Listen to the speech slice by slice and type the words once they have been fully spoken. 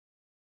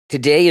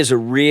Today is a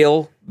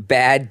real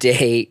bad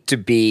day to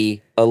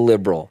be a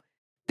liberal.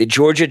 The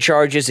Georgia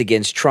charges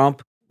against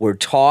Trump were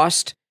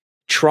tossed.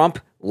 Trump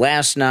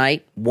last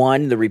night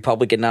won the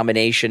Republican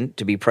nomination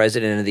to be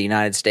president of the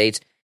United States.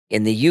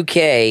 In the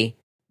UK,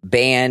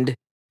 banned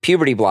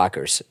puberty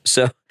blockers.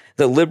 So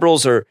the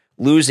liberals are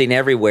losing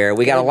everywhere.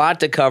 We got a lot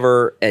to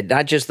cover, and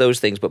not just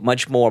those things, but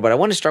much more. But I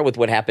want to start with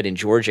what happened in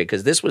Georgia,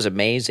 because this was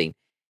amazing.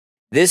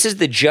 This is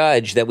the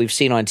judge that we've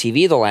seen on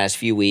TV the last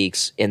few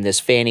weeks in this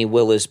Fani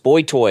Willis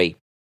boy toy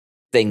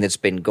thing that's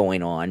been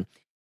going on.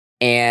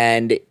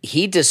 And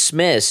he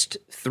dismissed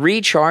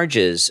 3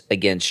 charges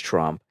against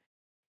Trump.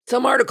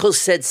 Some articles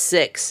said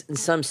 6 and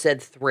some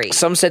said 3.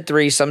 Some said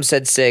 3, some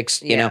said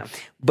 6, you know.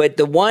 But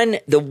the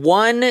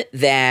one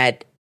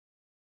that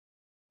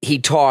he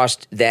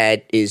tossed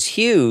that is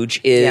huge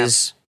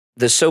is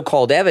the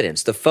so-called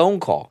evidence, the phone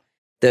call.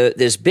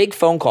 This big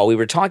phone call. We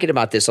were talking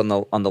about this on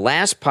the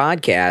last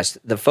podcast.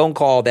 The phone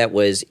call that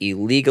was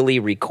illegally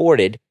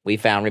recorded. We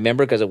found,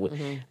 remember, because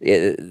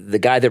the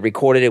guy that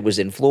recorded it was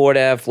in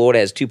Florida. Florida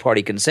has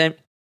 2-party consent,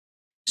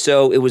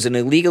 so it was an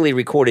illegally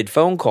recorded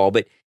phone call.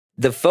 But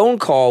the phone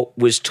call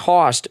was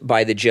tossed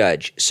by the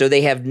judge, so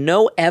they have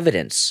no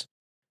evidence.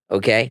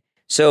 Okay,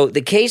 so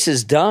the case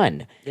is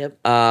done. Yep.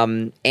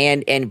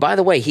 And by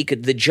the way,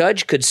 the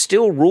judge could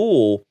still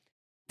rule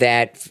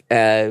that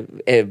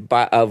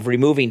of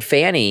removing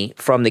Fani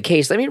from the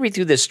case. Let me read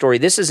through this story.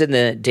 This is in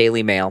the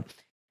Daily Mail.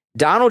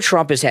 Donald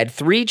Trump has had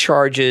 3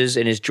 charges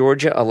in his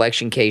Georgia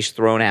election case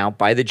thrown out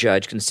by the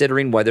judge,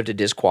 considering whether to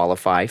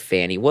disqualify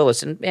Fani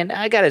Willis. And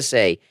I got to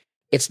say,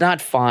 it's not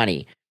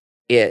Fani.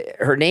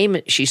 Her name,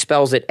 she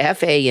spells it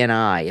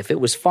F-A-N-I. If it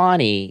was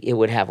Fani, it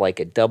would have like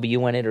a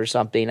W in it or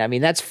something. I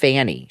mean, that's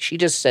Fani. She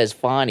just says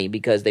Fani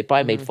because they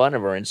probably made fun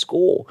of her in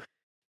school,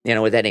 you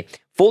know, with that name.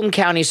 Fulton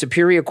County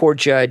Superior Court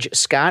Judge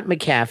Scott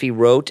McAfee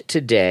wrote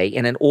today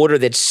in an order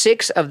that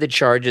 6 of the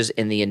charges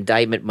in the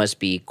indictment must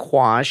be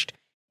quashed,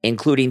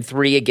 including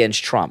 3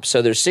 against Trump.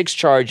 So there's 6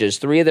 charges.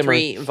 3 of them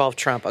involve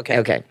Trump.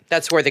 Okay.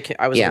 That's where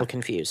I was a little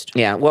confused.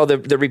 Yeah. Well,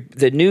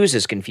 the news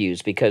is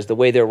confused because the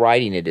way they're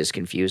writing it is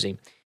confusing.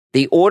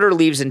 The order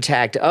leaves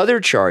intact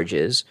other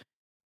charges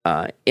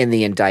in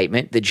the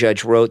indictment. The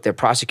judge wrote that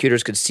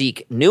prosecutors could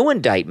seek new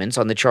indictments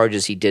on the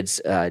charges he did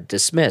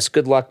dismiss.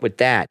 Good luck with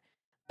that.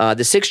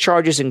 The 6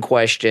 charges in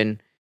question,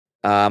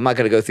 I'm not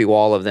going to go through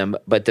all of them,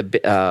 but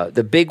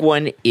the big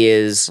one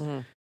is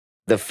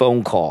the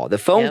phone call. The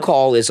phone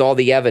call is all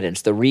the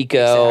evidence, the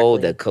RICO,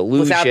 the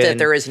collusion. Without that,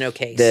 there is no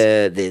case.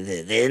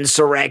 The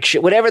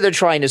insurrection, whatever they're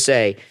trying to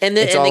say. And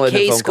the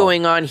case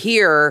going on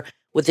here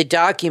with the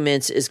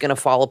documents is going to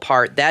fall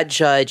apart. That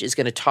judge is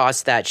going to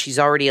toss that. She's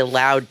already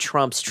allowed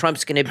Trump's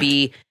going to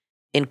be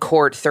in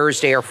court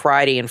Thursday or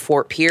Friday in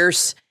Fort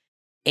Pierce,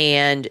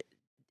 and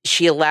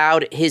she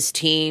allowed his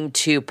team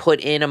to put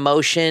in a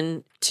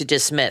motion to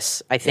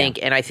dismiss, I think.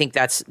 And I think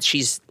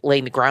she's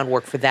laying the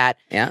groundwork for that.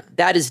 Yeah.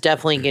 That is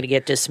definitely going to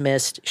get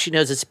dismissed. She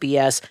knows it's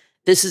BS.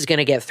 This is going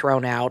to get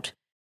thrown out.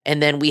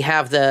 And then we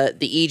have the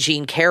E.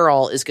 Jean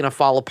Carroll is going to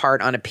fall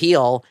apart on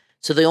appeal.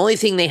 So the only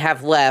thing they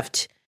have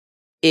left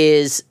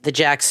is the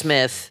Jack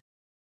Smith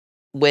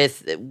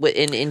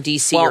in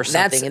D.C. or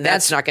something, and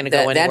that's not going to go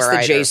anywhere. That's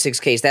the either.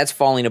 J6 case. That's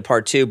falling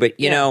apart too. But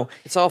you know,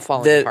 it's all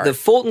falling apart. The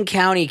Fulton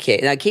County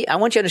case. I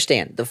want you to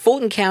understand. The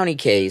Fulton County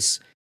case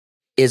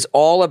is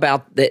all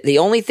about the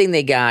only thing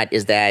they got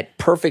is that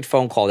perfect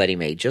phone call that he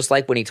made, just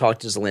like when he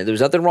talked to Zelensky. There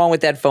was nothing wrong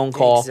with that phone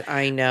call.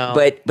 I know,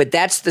 but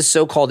that's the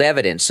so-called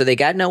evidence. So they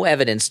got no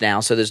evidence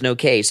now. So there's no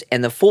case.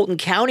 And the Fulton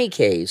County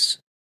case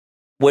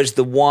was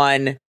the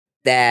one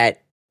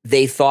that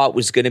they thought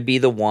was going to be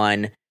the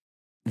one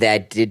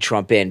that did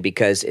Trump in,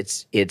 because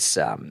it's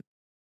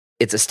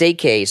a state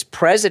case.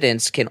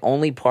 Presidents can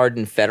only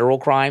pardon federal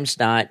crimes,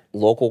 not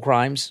local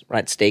crimes,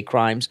 right? State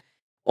crimes,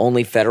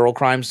 only federal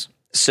crimes.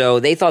 So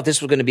they thought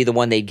this was going to be the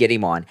one they'd get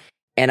him on.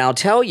 And I'll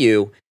tell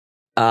you,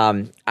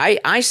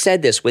 I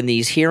said this when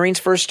these hearings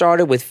first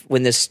started,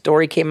 when this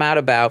story came out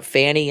about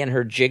Fani and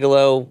her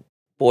gigolo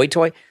boy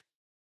toy.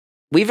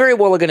 We very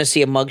well are going to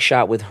see a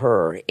mugshot with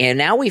her. And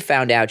now we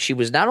found out she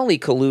was not only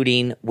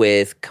colluding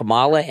with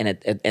Kamala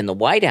and the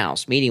White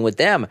House, meeting with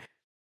them,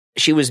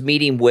 she was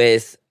meeting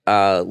with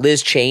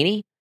Liz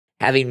Cheney,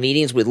 having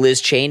meetings with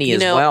Liz Cheney as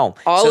well.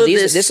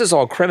 This is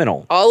all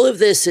criminal. All of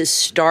this is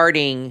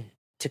starting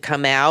to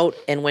come out.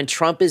 And when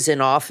Trump is in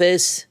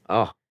office,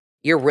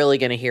 you're really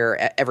going to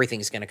hear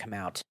everything's going to come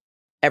out.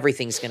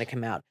 Everything's going to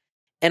come out.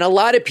 And a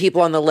lot of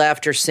people on the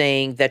left are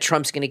saying that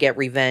Trump's going to get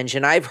revenge.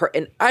 And I've heard,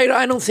 and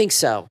I don't think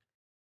so.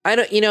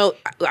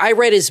 I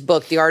read his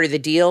book, The Art of the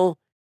Deal,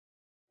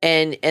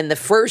 and the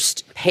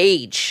first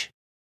page,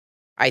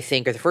 I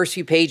think, or the first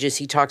few pages,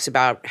 he talks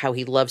about how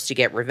he loves to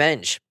get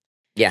revenge.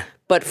 Yeah.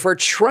 But for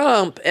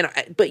Trump,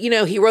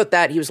 he wrote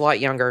that, he was a lot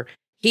younger.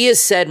 He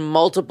has said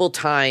multiple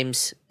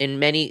times in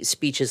many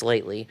speeches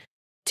lately,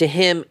 to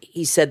him,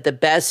 he said the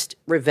best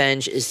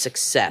revenge is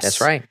success. That's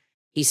right.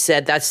 He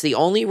said, that's the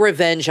only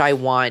revenge I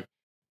want.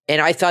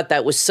 And I thought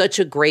that was such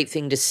a great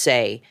thing to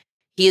say.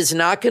 He is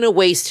not going to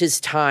waste his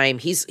time.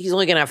 He's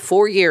only going to have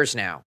 4 years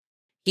now.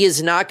 He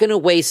is not going to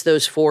waste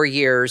those 4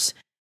 years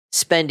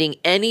spending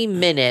any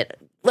minute.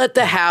 Let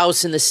the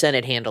House and the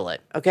Senate handle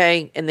it,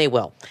 okay? And they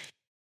will.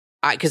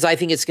 Because I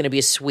think it's going to be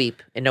a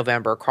sweep in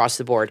November across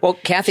the board. Well,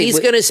 Kathy, he's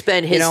going to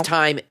spend his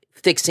time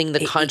fixing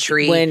the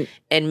country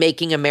and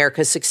making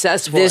America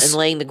successful and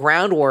laying the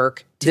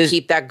groundwork to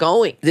keep that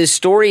going. This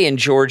story in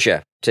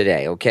Georgia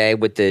today, okay,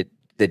 with the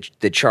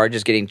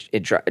charges getting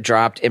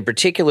dropped, in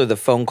particular the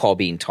phone call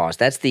being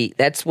tossed. Everything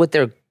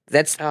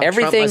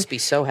Trump must be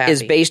so happy.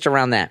 Is based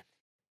around that.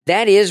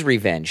 That is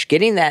revenge.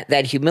 Getting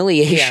that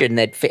humiliation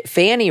that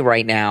Fani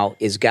right now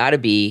is got to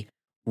be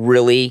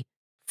really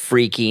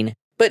freaking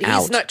But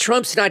out.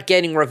 Trump's not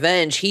getting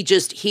revenge.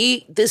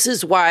 This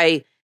is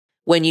why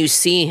when you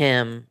see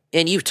him,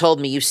 and you've told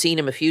me you've seen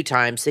him a few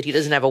times, that he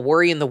doesn't have a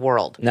worry in the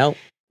world. No.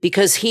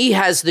 Because he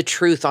has the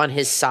truth on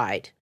his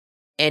side.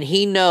 And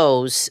he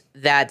knows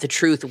that the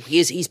truth,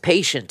 he's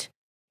patient.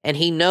 And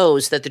he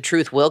knows that the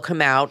truth will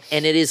come out,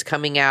 and it is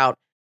coming out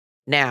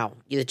now.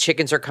 The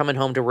chickens are coming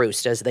home to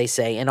roost, as they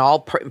say, and all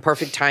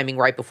perfect timing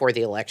right before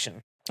the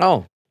election.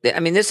 Oh, I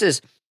mean, this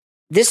is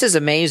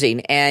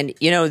amazing. And,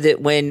 that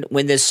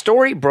when this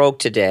story broke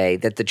today,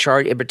 that the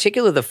charge, in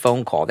particular the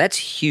phone call, that's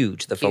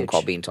huge, the phone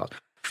call being tossed.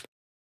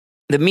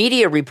 The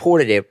media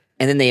reported it,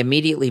 and then they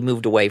immediately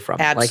moved away from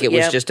it. Like it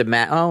was just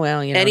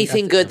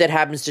anything good that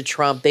happens to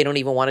Trump, they don't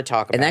even want to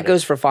talk about it. And that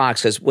goes for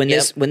Fox, because when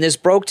this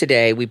broke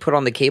today, we put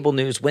on the cable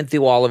news, went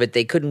through all of it.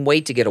 They couldn't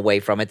wait to get away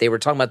from it. They were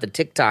talking about the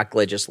TikTok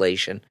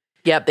legislation.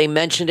 Yep, they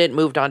mentioned it,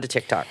 moved on to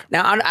TikTok.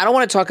 Now, I don't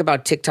want to talk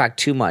about TikTok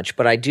too much,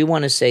 but I do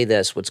want to say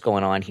this, what's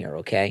going on here,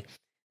 okay?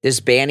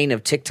 This banning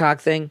of TikTok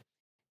thing.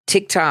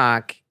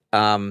 TikTok,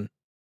 and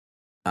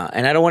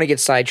I don't want to get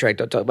sidetracked.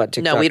 Don't talk about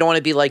TikTok. No, we don't want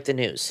to be like the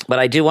news. But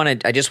I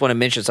just want to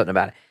mention something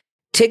about it.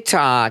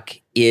 TikTok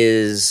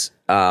is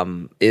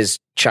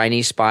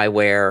Chinese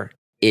spyware.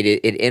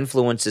 It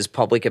influences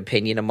public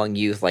opinion among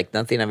youth like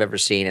nothing I've ever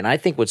seen. And I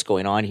think what's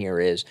going on here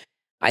is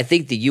I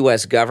think the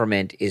U.S.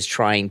 government is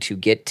trying to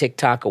get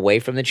TikTok away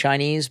from the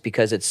Chinese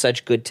because it's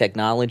such good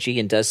technology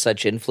and does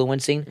such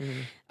influencing.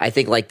 Mm-hmm. I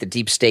think like the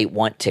deep state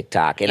want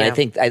TikTok. And I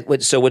think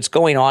so what's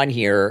going on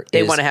here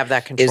they want to have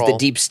that control. Is the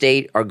deep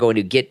state are going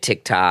to get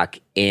TikTok,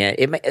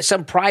 and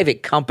some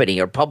private company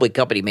or public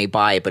company may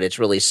buy it, but it's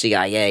really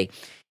CIA.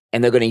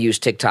 And they're going to use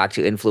TikTok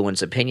to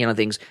influence opinion on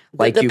things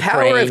like the Ukraine.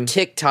 Power of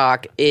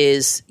TikTok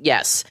is,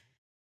 yes,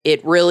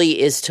 it really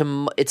is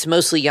it's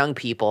mostly young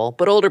people,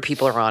 but older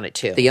people are on it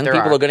too. The young people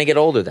are going to get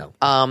older though.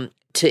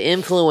 To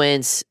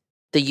influence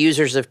the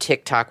users of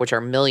TikTok, which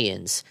are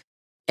millions,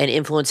 and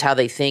influence how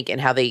they think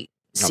and how they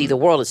see the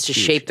world. It's to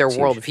shape their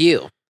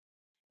worldview.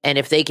 And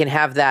if they can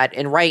have that,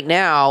 and right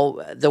now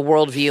the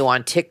worldview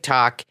on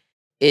TikTok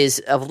is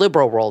of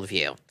liberal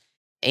worldview.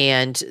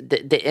 And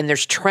and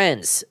there's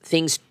trends.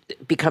 Things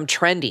become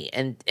trendy,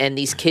 and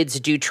these kids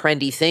do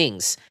trendy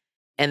things,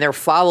 and they're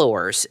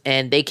followers,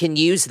 and they can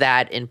use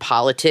that in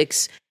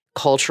politics,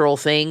 cultural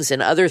things,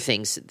 and other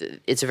things.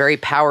 It's very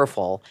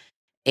powerful,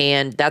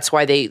 and that's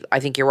why I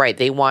think you're right.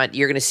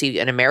 You're going to see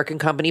an American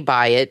company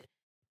buy it,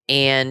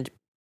 and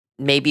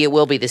maybe it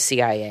will be the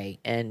CIA.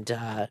 And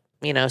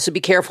so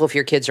be careful if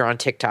your kids are on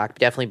TikTok.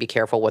 Definitely be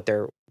careful what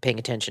they're paying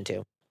attention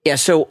to. Yeah.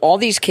 So all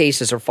these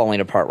cases are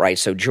falling apart, right?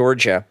 So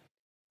Georgia.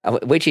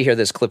 Wait till you hear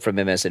this clip from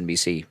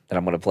MSNBC that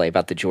I'm going to play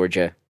about the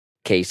Georgia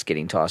case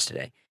getting tossed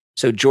today.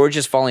 So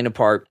Georgia's falling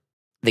apart.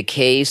 The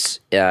case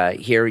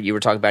here you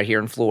were talking about here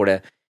in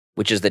Florida,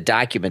 which is the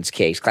documents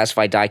case,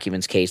 classified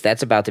documents case,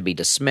 that's about to be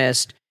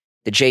dismissed.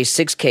 The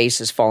J6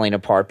 case is falling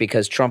apart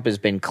because Trump has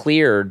been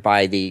cleared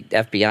by the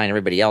FBI and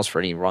everybody else for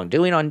any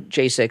wrongdoing on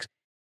J6.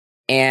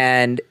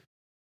 And,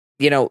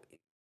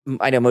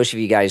 I know most of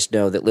you guys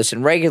know that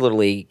listen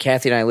regularly.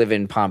 Kathy and I live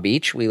in Palm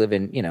Beach. We live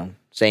in,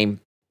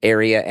 same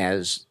area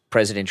as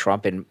President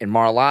Trump in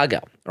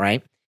Mar-a-Lago,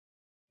 right?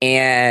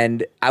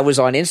 And I was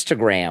on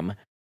Instagram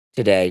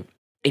today,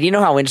 and you know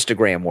how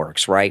Instagram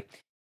works, right?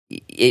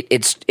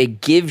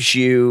 It gives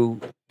you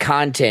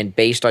content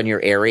based on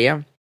your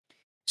area.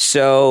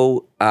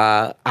 So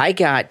I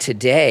got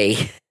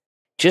today,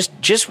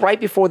 just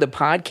right before the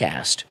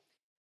podcast,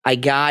 I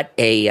got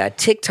a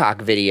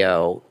TikTok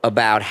video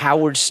about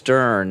Howard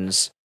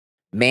Stern's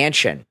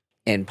mansion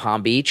in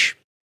Palm Beach,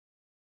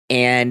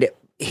 and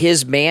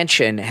his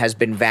mansion has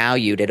been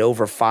valued at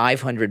over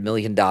 $500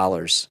 million.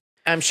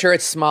 I'm sure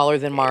it's smaller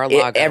than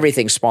Mar-a-Lago.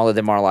 Everything's smaller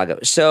than Mar-a-Lago.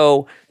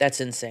 So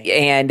that's insane.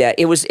 And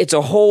it's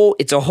a whole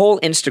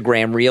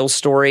Instagram reel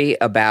story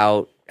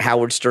about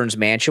Howard Stern's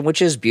mansion,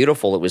 which is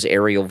beautiful. It was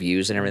aerial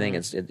views and everything.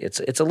 Mm-hmm.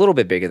 It's a little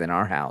bit bigger than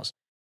our house.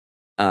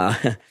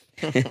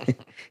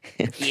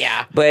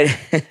 Yeah, but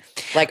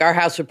like our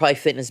house would probably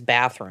fit in his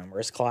bathroom or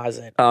his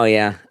closet. Oh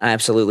yeah,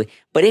 absolutely.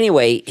 But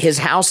anyway, his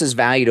house is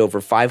valued over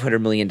 $500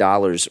 million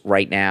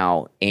right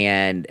now,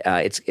 and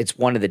it's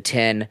one of the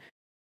 10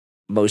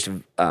 most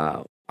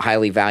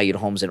highly valued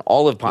homes in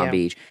all of Palm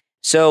Beach.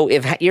 So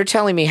if you're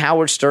telling me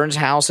Howard Stern's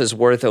house is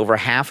worth over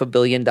 $500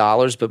 million,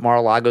 but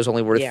Mar-a-Lago's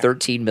only worth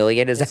 $13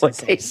 million, is that what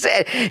they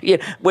said? Yeah,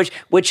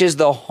 which is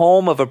the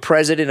home of a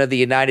president of the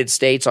United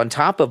States on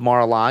top of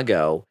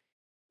Mar-a-Lago.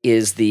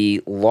 is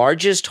the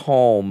largest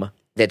home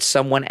that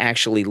someone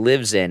actually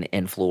lives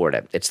in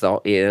Florida. It's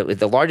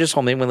the largest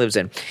home anyone lives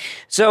in.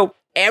 So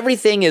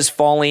everything is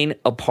falling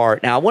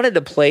apart. Now, I wanted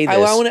to play this.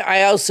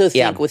 I also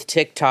think with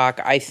TikTok,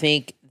 I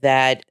think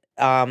that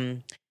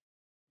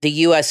the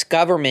U.S.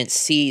 government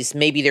sees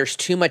maybe there's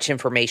too much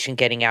information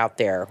getting out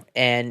there,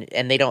 and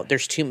they don't.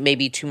 There's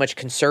maybe too much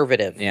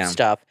conservative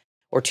stuff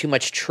or too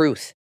much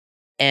truth,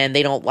 and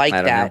they don't like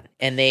that,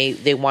 and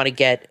they want to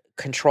get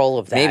control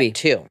of that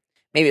too.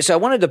 Maybe. So I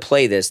wanted to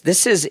play this.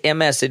 This is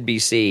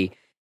MSNBC,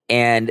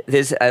 and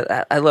this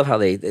I love how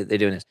they're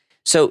doing this.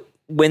 So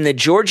when the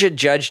Georgia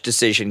judge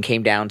decision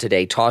came down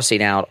today,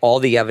 tossing out all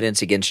the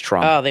evidence against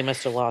Trump. Oh, they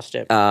must have lost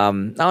it. Oh,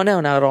 no,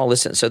 not at all.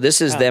 Listen, so this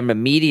is them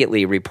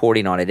immediately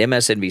reporting on it,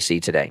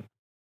 MSNBC today.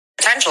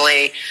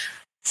 Potentially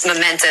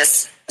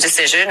momentous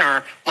decision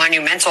or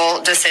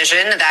monumental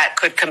decision that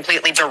could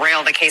completely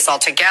derail the case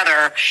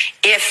altogether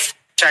if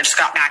Judge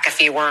Scott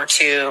McAfee were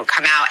to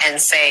come out and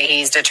say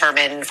he's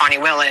determined Fani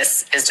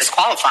Willis is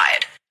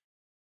disqualified.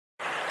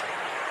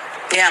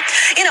 Yeah.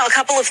 A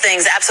couple of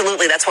things.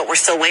 Absolutely. That's what we're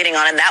still waiting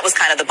on. And that was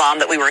kind of the bomb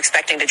that we were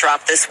expecting to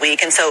drop this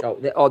week. And so.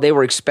 They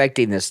were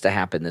expecting this to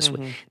happen this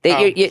week.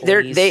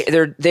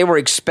 They were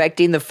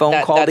expecting the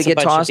phone call to get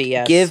tossed.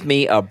 Give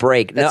me a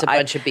break. That's a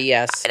bunch of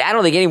BS. I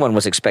don't think anyone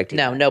was expecting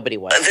that. Nobody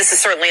was. This is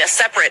certainly a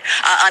separate,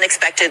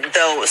 unexpected,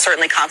 though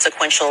certainly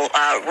consequential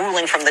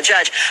ruling from the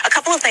judge. A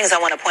couple of things I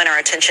want to point our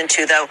attention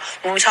to, though.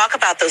 When we talk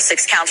about those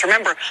 6 counts,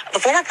 remember, the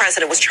former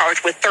president was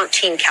charged with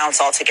 13 counts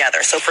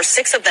altogether. So for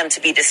 6 of them to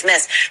be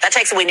dismissed, that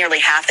takes away nearly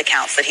half the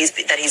counts that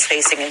he's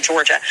facing in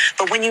Georgia.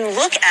 But when you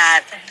look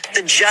at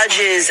the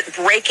judge's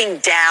breaking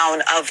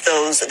down of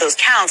those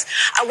counts,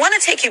 I want to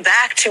take you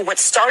back to what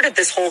started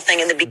this whole thing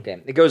in the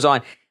beginning. It goes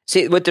on.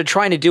 See, what they're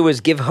trying to do is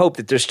give hope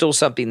that there's still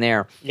something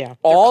there. Yeah,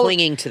 they're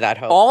clinging to that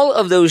hope. All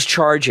of those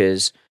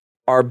charges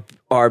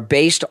are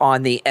based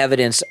on the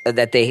evidence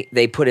that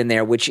they put in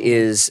there, which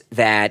is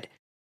that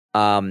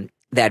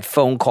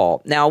phone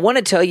call. Now, I want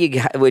to tell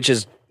you, which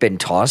has been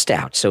tossed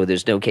out, so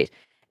there's no case.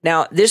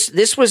 Now,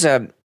 this was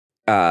an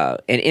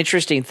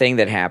interesting thing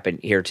that happened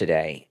here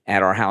today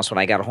at our house when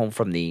I got home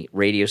from the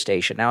radio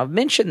station. Now, I've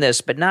mentioned this,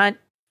 but not.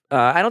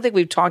 I don't think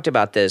we've talked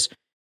about this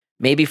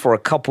maybe for a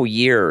couple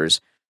years,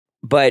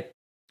 but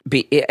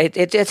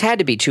it's had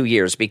to be 2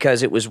 years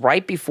because it was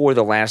right before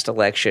the last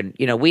election.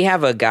 We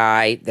have a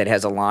guy that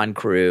has a lawn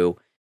crew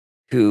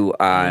who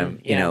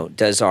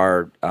does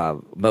our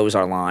mows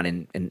our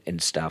lawn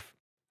and stuff.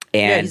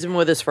 And he's been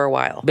with us for a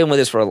while. Been with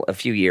us for a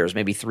few years,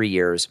 maybe 3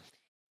 years.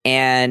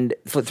 And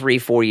for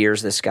 3-4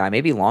 years, this guy,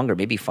 maybe longer,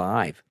 maybe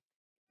 5.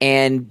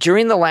 And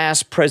during the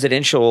last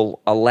presidential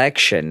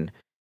election,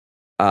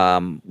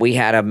 we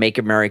had a Make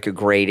America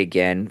Great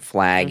Again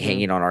flag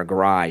hanging on our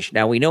garage.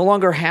 Now, we no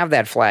longer have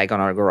that flag on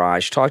our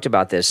garage. Talked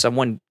about this.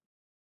 Someone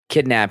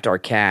kidnapped our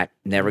cat,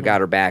 never got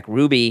her back,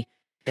 Ruby.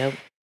 Yep.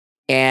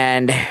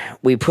 And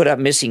we put up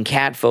missing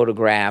cat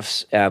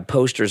photographs,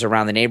 posters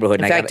around the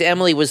neighborhood. In fact,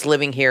 Emily was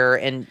living here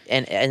and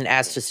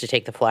asked us to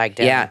take the flag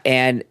down. Yeah,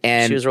 and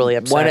she was really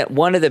upset.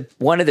 One of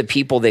the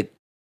people that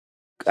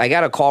I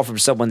got a call from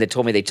someone that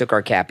told me they took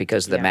our cat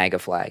because of the MAGA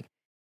flag,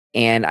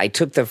 and I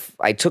took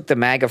the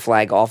MAGA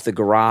flag off the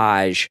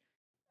garage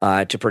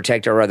to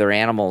protect our other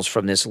animals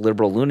from this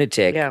liberal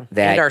lunatic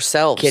that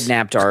ourselves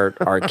kidnapped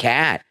our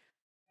cat.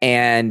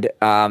 And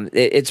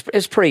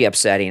it's pretty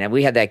upsetting. And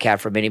we had that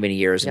cat for many, many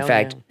years. In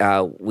fact,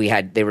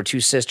 they were 2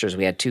 sisters.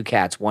 We had 2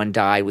 cats. One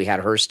died. We had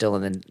her still,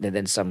 and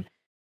then some.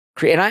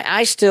 And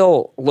I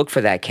still look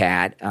for that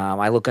cat.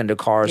 I look under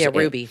cars. Yeah,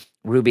 Ruby.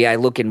 Ruby. I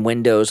look in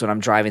windows when I'm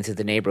driving through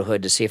the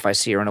neighborhood to see if I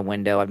see her in a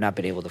window. I've not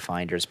been able to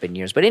find her. It's been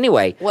years. But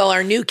anyway. Well,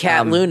 our new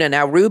cat, Luna.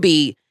 Now,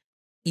 Ruby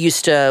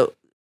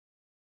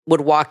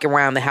would walk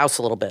around the house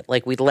a little bit.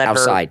 Like we'd let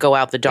her go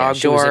out the dog door.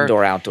 She was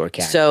indoor, outdoor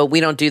cat. So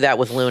we don't do that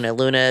with Luna.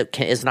 Luna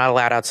is not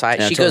allowed outside.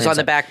 No, she goes on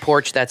the back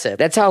porch. That's it.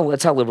 That's how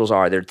liberals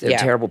are. They're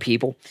terrible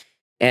people.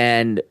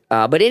 And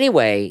but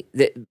anyway,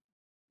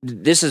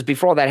 this is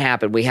before all that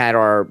happened. We had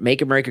our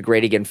Make America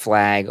Great Again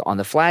flag on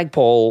the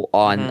flagpole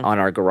on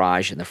our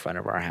garage in the front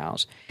of our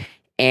house,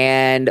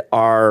 and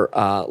our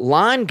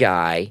lawn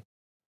guy.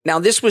 Now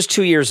this was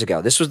 2 years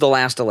ago. This was the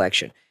last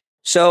election.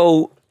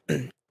 So.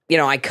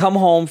 I come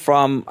home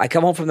from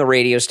the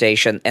radio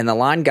station, and the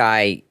lawn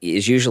guy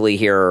is usually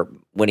here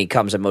when he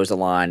comes and mows the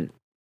lawn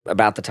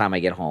about the time I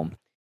get home.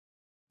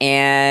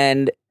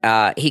 And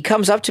he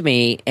comes up to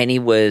me, and he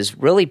was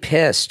really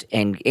pissed.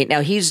 And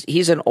now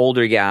he's an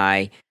older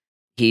guy.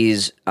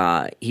 He's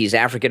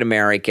African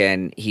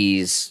American.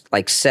 He's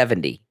like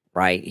 70,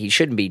 right? He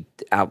shouldn't be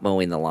out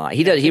mowing the lawn.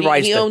 He does.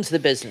 He owns the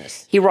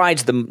business. He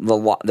rides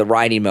the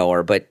riding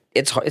mower, but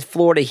it's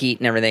Florida heat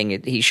and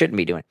everything. He shouldn't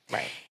be doing it.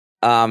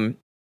 Right.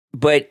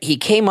 But he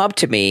came up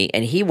to me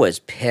and he was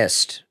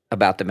pissed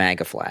about the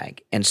MAGA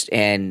flag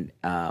and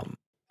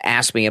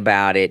asked me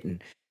about it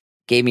and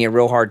gave me a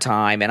real hard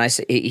time. And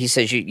he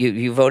says,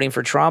 "You voting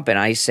for Trump?" And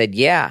I said,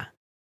 "Yeah."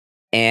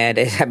 And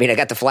I mean, I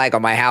got the flag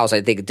on my house.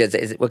 I think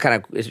what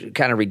kind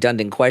of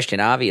redundant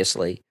question,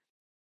 obviously.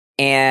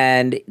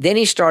 And then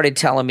he started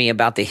telling me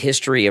about the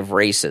history of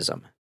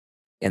racism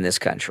in this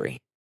country.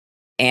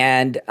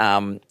 And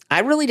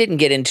I really didn't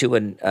get into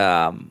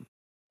an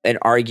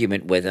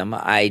argument with him.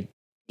 And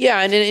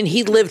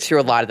he lived through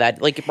a lot of that.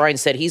 Like Brian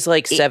said, he's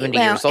like 70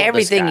 years old.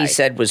 Everything he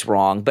said was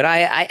wrong, but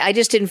I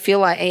just didn't feel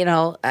like,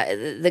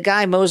 the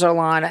guy mows our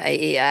lawn.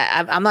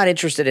 I'm not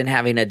interested in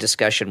having a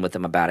discussion with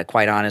him about it,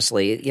 quite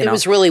honestly. It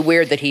was really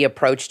weird that he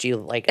approached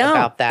you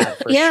about that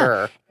for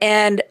sure.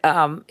 And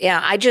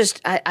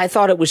I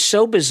thought it was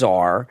so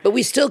bizarre. But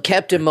we still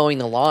kept him mowing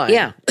the lawn.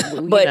 Yeah,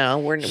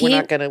 but we're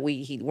not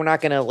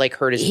gonna like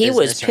hurt his. He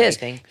was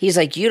pissed. Or anything. He's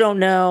like, you don't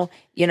know.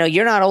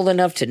 You're not old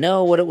enough to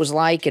know what it was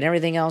like and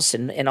everything else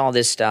and all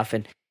this stuff.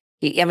 And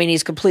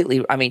he's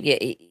completely.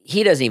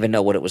 He doesn't even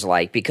know what it was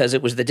like because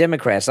it was the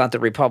Democrats, not the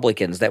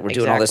Republicans, that were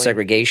doing all the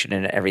segregation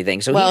and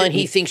everything. So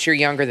he thinks you're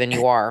younger than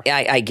you are.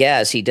 I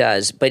guess he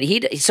does, but he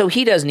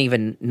doesn't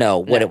even know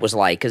what it was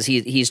like because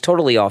he's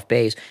totally off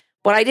base.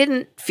 But I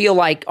didn't feel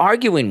like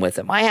arguing with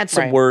him. I had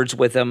some words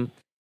with him,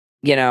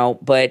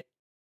 but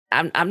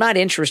I'm not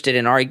interested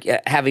in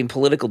having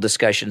political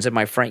discussions in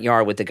my front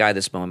yard with the guy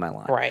that's mowing my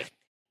lawn. Right.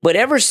 But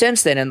ever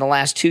since then, in the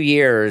last 2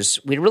 years,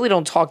 we really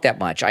don't talk that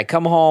much. I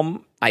come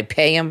home, I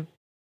pay him,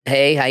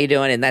 hey, how you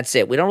doing? And that's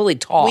it. We don't really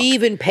talk. We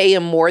even pay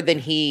him more than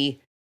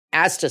he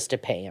asked us to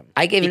pay him.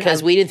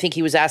 Because we didn't think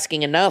he was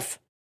asking enough.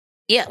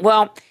 Yeah,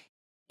 well,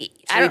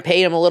 so we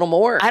paid him a little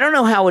more. I don't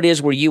know how it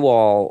is where you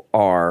all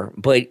are,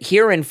 but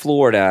here in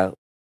Florida,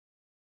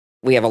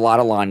 we have a lot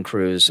of lawn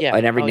crews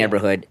in every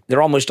neighborhood. Yeah.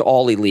 They're almost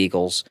all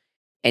illegals.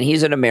 And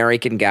he's an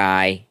American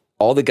guy.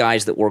 All the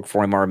guys that work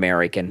for him are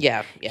American.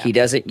 Yeah. He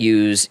doesn't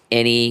use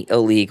any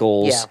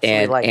illegals.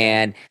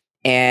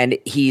 And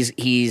he's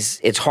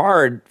it's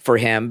hard for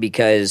him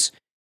because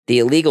the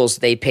illegals,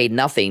 they paid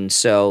nothing,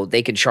 so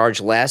they can charge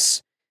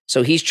less.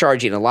 So he's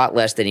charging a lot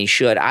less than he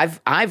should.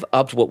 I've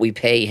upped what we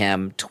pay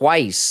him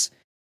twice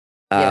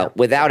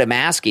without him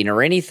asking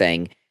or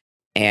anything.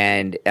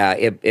 And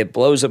it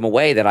blows him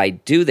away that I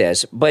do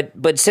this.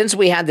 But since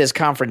we had this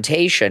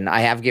confrontation, I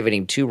have given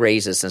him 2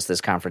 raises since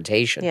this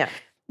confrontation. Yeah.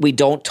 We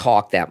don't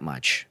talk that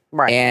much.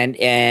 Right.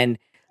 And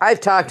I've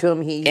talked to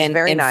him. He's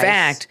very nice. In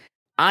fact,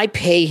 I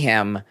pay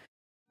him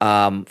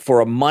for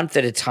a month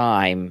at a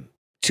time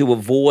to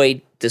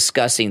avoid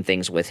discussing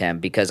things with him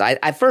because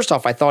I first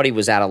off, I thought he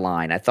was out of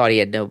line. I thought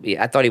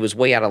he was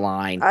way out of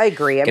line. I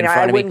agree.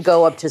 I wouldn't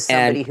go up to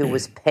somebody who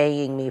was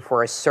paying me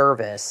for a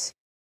service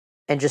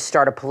and just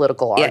start a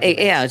political argument.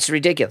 Yeah, it's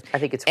ridiculous. I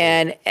think it's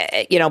weird.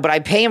 And, but I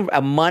pay him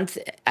a month.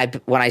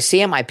 When I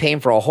see him, I pay him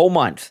for a whole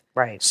month.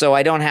 Right. So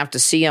I don't have to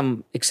see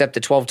him except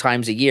the 12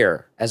 times a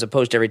year, as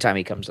opposed to every time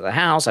he comes to the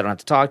house. I don't have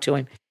to talk to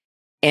him.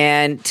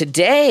 And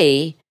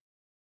today,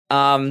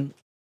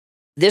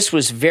 this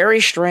was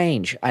very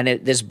strange. And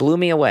this blew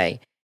me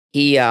away.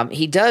 He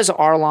does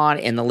our lawn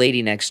and the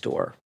lady next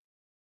door.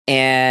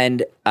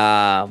 And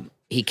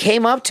he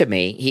came up to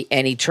me,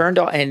 he turned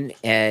on,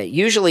 and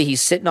usually he's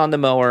sitting on the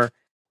mower.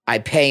 I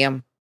pay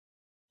him.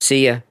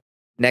 See ya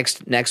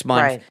next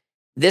month. Right.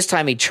 This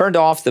time he turned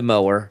off the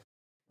mower,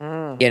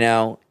 and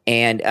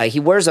he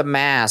wears a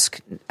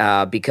mask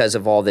because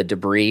of all the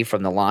debris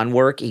from the lawn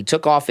work. He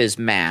took off his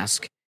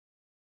mask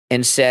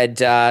and said,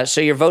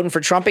 so you're voting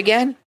for Trump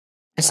again?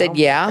 I said,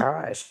 yeah.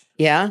 Gosh.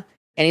 Yeah.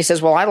 And he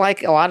says, well, I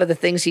like a lot of the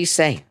things he's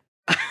saying.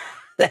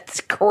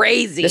 That's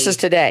crazy. This is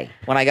today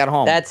when I got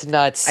home. That's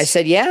nuts. I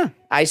said, yeah.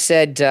 I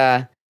said,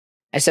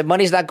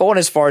 money's not going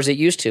as far as it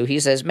used to. He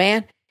says,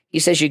 man,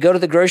 you go to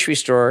the grocery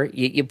store,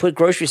 you put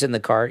groceries in the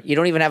cart, you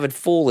don't even have it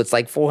full. It's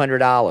like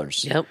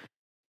 $400.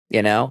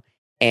 Yep.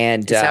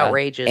 And it's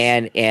outrageous.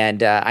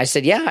 And I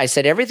said, yeah. I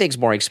said, everything's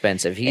more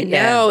expensive.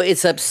 Now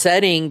it's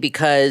upsetting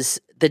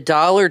because the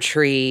Dollar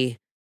Tree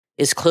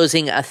is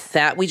closing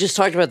we just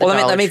talked about the Dollar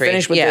Tree. Let me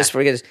finish with this.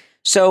 Because,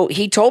 so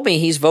he told me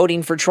he's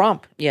voting for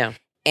Trump. Yeah.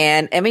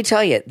 And let me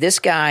tell you, this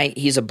guy,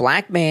 he's a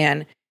black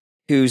man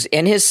who's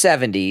in his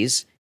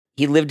 70s.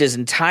 He lived his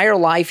entire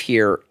life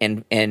here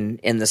in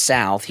the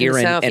South,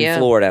 in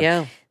Florida.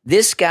 Yeah.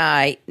 This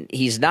guy,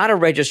 he's not a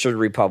registered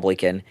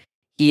Republican.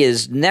 He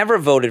has never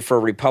voted for a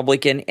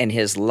Republican in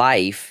his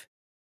life,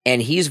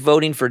 and he's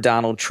voting for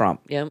Donald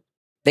Trump. Yep.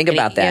 Think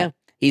about that. Yeah.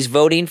 He's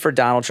voting for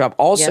Donald Trump.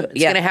 Also, it's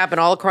going to happen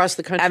all across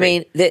the country. I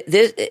mean,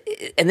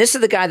 this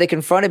is the guy that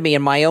confronted me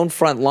in my own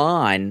front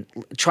lawn,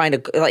 trying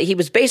to. He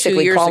was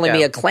basically calling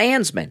me a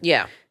Klansman.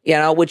 Yeah,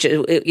 which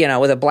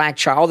with a black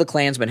child. All the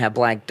Klansmen have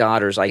black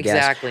daughters, I guess.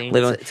 Exactly.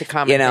 It's a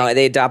common thing.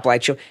 They adopt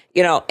black children.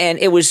 And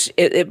it was.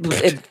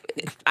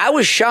 I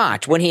was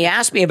shocked when he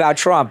asked me about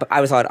Trump.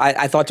 I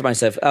thought to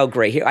myself, "Oh,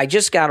 great! Here, I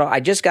just got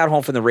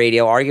home from the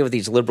radio, arguing with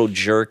these liberal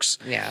jerks,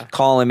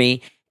 calling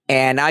me."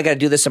 And I got to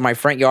do this in my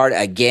front yard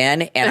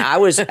again. And I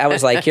was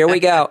like, here we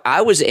go.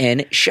 I was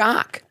in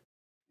shock.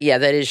 Yeah,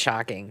 that is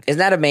shocking. Isn't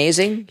that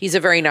amazing? He's a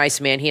very nice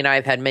man. He and I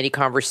have had many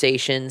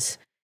conversations.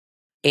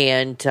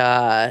 And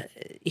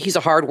he's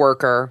a hard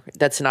worker.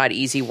 That's not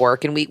easy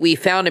work. And we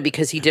found him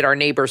because he did our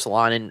neighbor's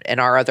lawn and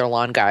our other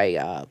lawn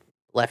guy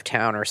left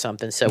town or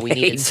something. So we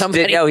needed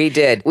somebody. No, he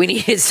did. We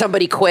needed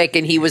somebody quick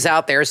and he was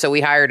out there. So we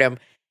hired him.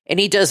 And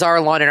he does our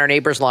lawn and our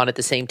neighbor's lawn at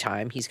the same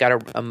time. He's got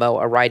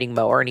a riding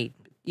mower, and he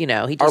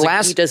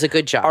does a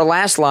good job. Our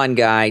last lawn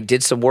guy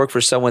did some work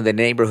for someone in the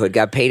neighborhood,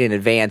 got paid in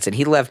advance, and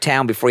he left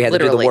town before he had to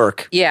do the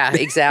work. Yeah,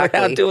 exactly.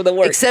 Without doing the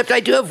work. Except I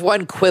do have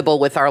one quibble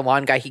with our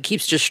lawn guy. He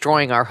keeps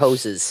destroying our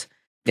hoses.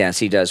 Yes,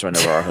 he does run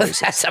over our hoses.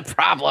 That's a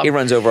problem. He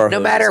runs over our hoses.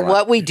 No matter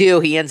what we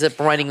do, he ends up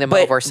running them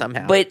over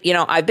somehow. But,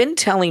 I've been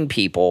telling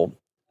people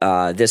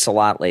this a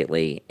lot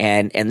lately,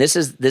 and this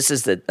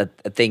is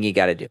a thing you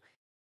got to do.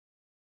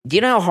 Do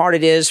you know how hard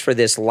it is for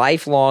this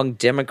lifelong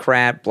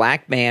Democrat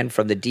black man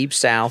from the Deep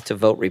South to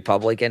vote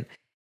Republican?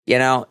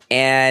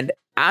 And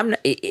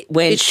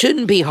it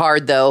shouldn't be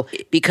hard though,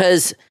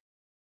 because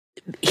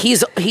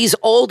he's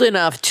old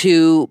enough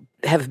to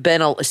have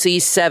been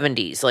he's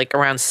 70s, like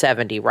around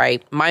 70,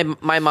 right? My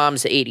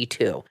mom's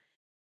 82,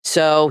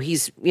 so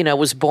he's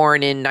was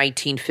born in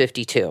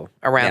 1952,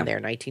 around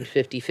there,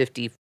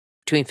 1950,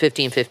 between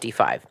 50 and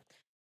 55.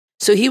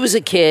 So he was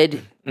a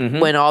kid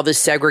when all this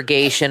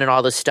segregation and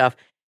all this stuff.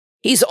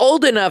 He's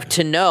old enough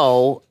to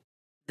know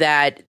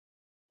that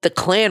the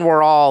Klan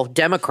were all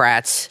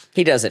Democrats.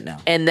 He doesn't know.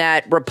 And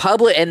that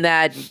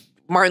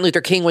Martin Luther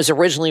King was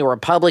originally a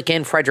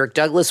Republican. Frederick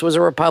Douglass was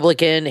a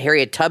Republican.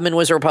 Harriet Tubman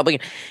was a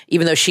Republican,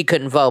 even though she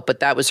couldn't vote, but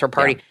that was her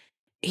party.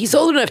 Yeah. He's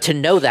old enough to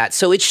know that,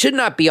 so it should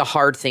not be a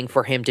hard thing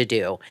for him to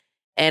do.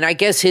 And I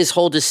guess his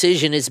whole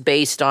decision is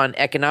based on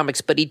economics,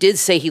 but he did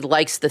say he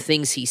likes the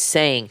things he's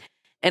saying.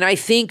 And I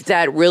think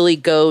that really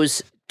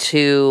goes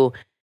to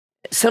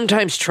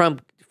sometimes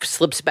Trump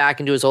slips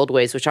back into his old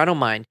ways, which I don't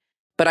mind.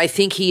 But I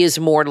think he is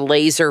more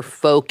laser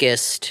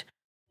focused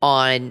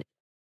on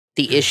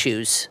the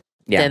issues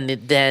than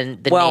the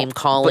name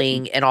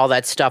calling and all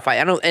that stuff.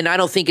 I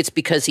don't think it's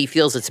because he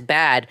feels it's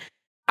bad.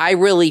 I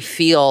really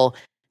feel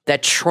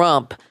that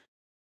Trump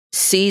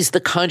sees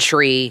the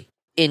country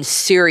in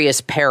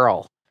serious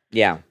peril.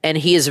 Yeah. And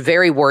he is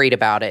very worried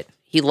about it.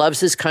 He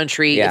loves his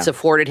country. Yeah. It's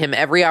afforded him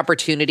every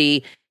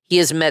opportunity. He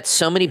has met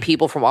so many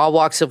people from all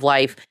walks of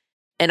life.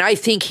 And I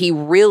think he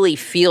really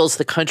feels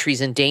the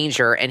country's in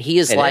danger. And he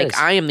is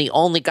I am the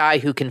only guy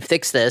who can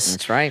fix this.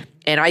 That's right.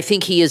 And I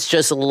think he is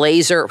just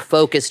laser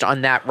focused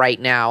on that right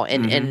now.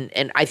 And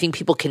and I think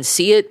people can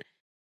see it.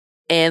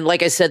 And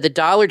like I said, the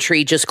Dollar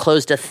Tree just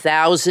closed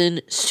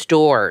 1,000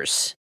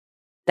 stores.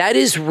 That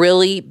is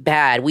really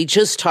bad. We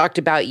just talked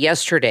about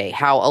yesterday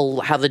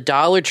how the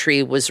Dollar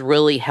Tree was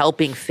really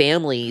helping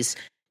families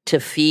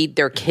to feed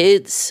their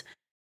kids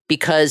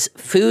because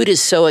food is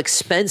so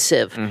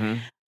expensive.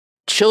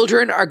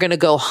 Children are going to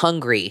go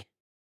hungry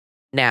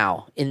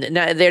now.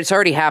 It's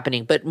already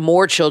happening, but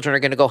more children are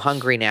going to go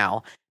hungry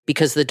now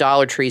because the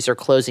Dollar Trees are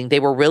closing. They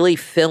were really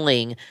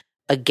filling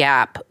a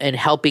gap and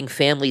helping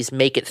families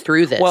make it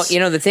through this. Well,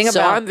 the thing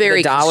about I'm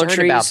very the Dollar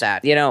concerned Trees,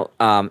 about that.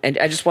 And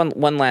I just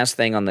one last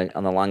thing on the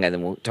long guy,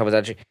 then we'll talk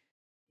about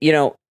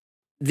that.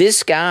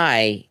 This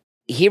guy,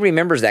 he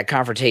remembers that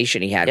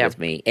confrontation he had with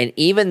me, and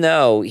even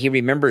though he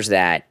remembers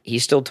that, he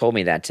still told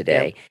me that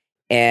today.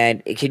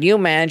 And can you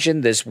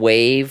imagine this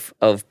wave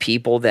of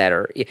people that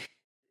are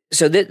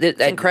so it's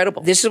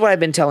incredible? This is what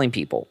I've been telling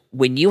people: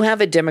 when you have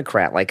a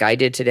Democrat like I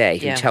did today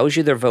who tells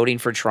you they're voting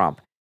for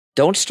Trump,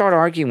 don't start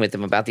arguing with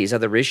them about these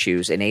other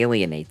issues and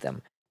alienate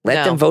them.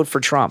 Let them vote for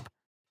Trump.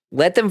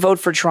 Let them vote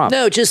for Trump.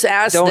 No, just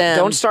ask them.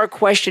 Don't start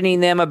questioning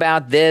them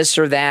about this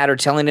or that or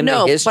telling them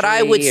their history. But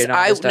I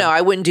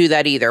wouldn't do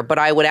that either. But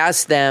I would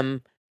ask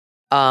them.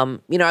 I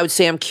would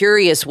say, I'm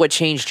curious what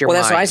changed your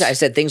mind. Well, that's why I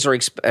said things are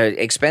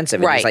expensive.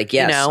 And right. it's like,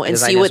 yes. And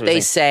see what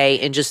they say.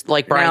 And just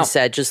like Brian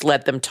said, just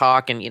let them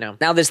talk. And,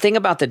 Now, this thing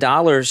about the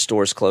dollar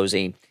stores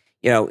closing,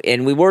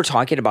 and we were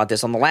talking about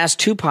this on the last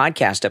 2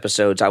 podcast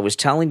episodes. I was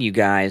telling you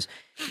guys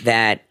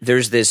that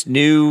there's this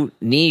new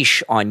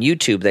niche on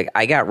YouTube that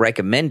I got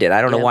recommended.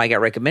 I don't know why I got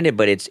recommended,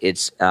 but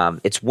it's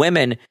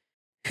women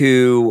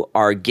who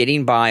are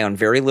getting by on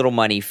very little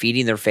money,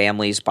 feeding their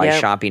families by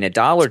shopping at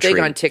Dollar Tree. It's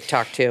big on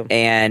TikTok too.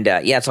 And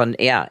it's on.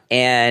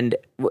 And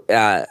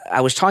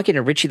I was talking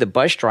to Richie, the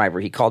bus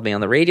driver. He called me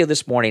on the radio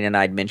this morning, and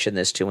I'd mentioned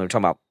this to him. We were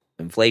talking about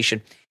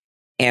inflation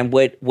and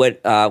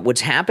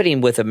what's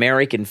happening with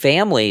American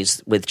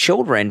families with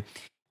children.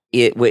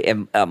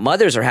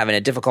 Mothers are having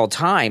a difficult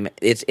time.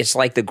 It's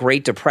like the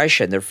Great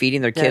Depression. They're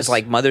feeding their kids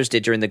like mothers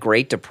did during the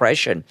Great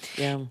Depression.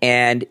 Yeah.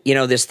 And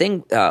this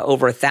thing,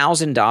 over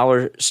 1,000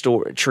 Dollar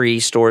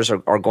Tree stores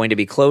are going to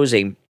be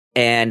closing,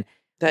 and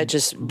that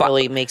just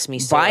really makes me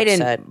so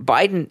upset.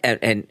 Biden,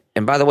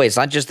 and by the way, it's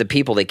not just the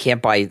people that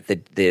can't buy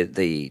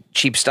the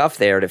cheap stuff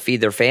there to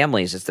feed their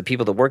families. It's the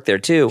people that work there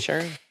too.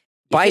 Sure.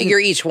 You figure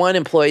each one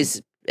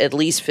employs at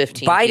least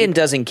 15. Biden people.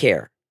 Doesn't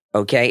care.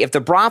 Okay, if the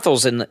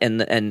brothels and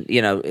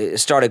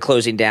started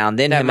closing down,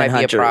 then that him and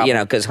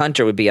Hunter, because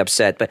Hunter would be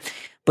upset. But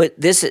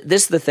this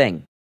is the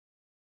thing.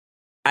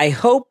 I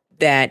hope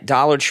that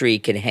Dollar Tree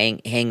can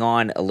hang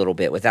on a little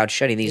bit without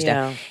shutting these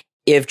down.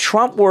 If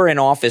Trump were in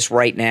office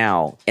right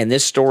now and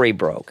this story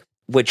broke,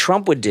 what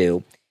Trump would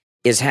do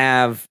is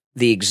have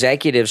the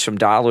executives from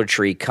Dollar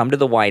Tree come to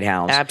the White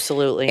House,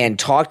 absolutely, and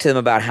talk to them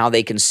about how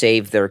they can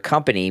save their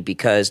company,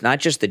 because not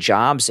just the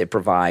jobs it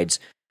provides,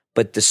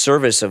 but the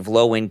service of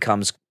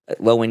low-income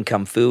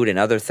low-income food and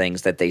other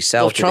things that they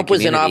sell. Well, if to Trump the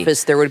was in community.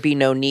 office, there would be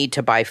no need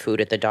to buy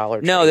food at the Dollar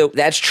Tree. No,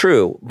 that's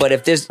true. But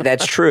if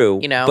that's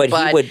true,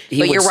 but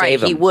he would you're right.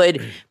 save them. He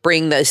would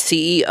bring the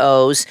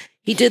CEOs.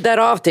 He did that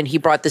often. He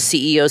brought the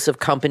CEOs of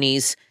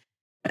companies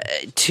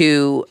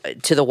to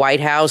the White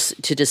House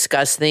to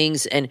discuss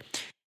things. And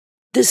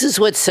this is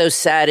what's so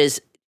sad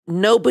is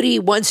nobody,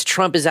 once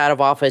Trump is out of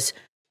office,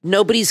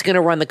 nobody's going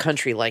to run the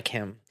country like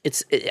him.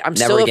 I'm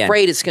so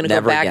afraid it's going to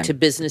go back to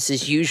business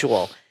as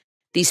usual.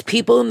 These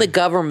people in the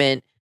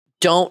government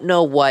don't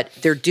know what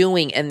they're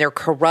doing, and they're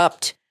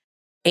corrupt.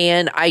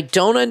 And I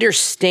don't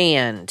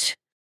understand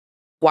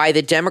why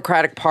the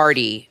Democratic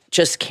Party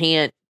just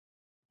can't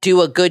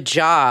do a good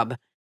job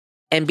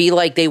and be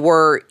like they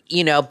were,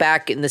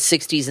 back in the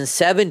 60s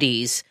and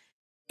 70s,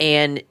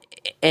 and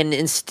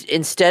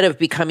instead of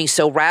becoming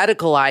so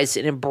radicalized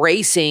and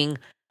embracing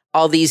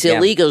all these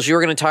illegals. You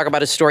were going to talk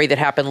about a story that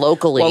happened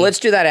locally. Well, let's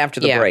do that after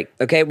the break.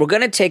 Okay, we're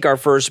going to take our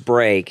first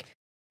break,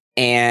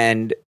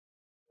 and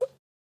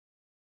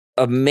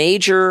a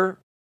major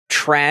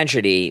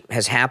tragedy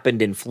has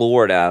happened in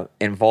Florida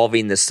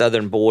involving the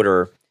southern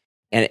border.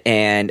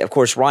 And of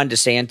course, Ron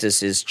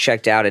DeSantis is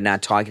checked out and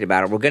not talking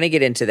about it. We're going to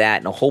get into that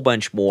and a whole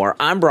bunch more.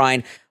 I'm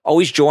Brian,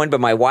 always joined by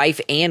my wife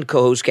and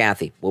co-host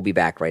Kathy. We'll be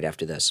back right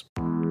after this.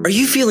 Are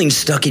you feeling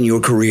stuck in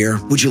your career?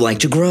 Would you like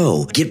to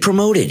grow, get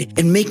promoted,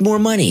 and make more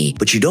money,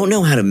 but you don't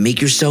know how to make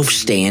yourself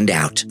stand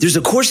out? There's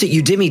a course at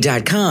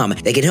Udemy.com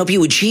that can help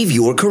you achieve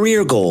your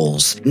career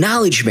goals.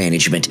 Knowledge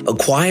management.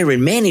 Acquire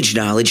and manage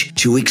knowledge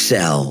to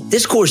excel.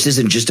 This course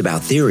isn't just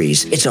about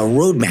theories. It's a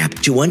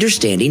roadmap to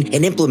understanding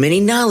and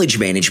implementing knowledge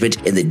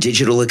management in the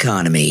digital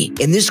economy.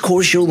 In this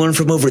course, you'll learn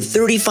from over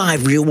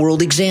 35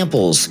 real-world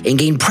examples and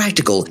gain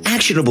practical,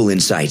 actionable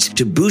insights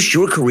to boost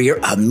your career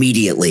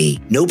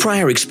immediately. No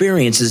prior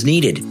experience is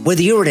needed.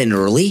 Whether you're at an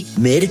early,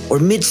 mid, or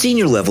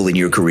mid-senior level in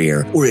your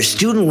career, or a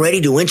student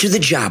ready to enter the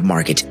job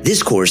market,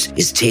 this course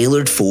is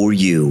tailored for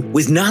you.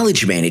 With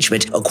knowledge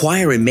management,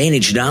 acquire and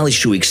manage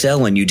knowledge to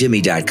excel on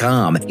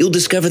Udemy.com, you'll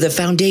discover the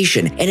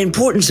foundation and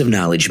importance of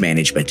knowledge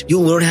management.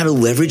 You'll learn how to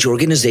leverage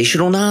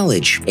organizational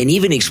knowledge and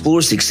even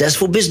explore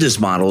successful business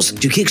models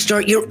to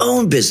kickstart your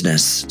own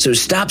business. So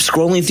stop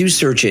scrolling through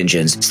search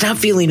engines. Stop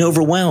feeling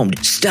overwhelmed.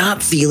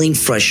 Stop feeling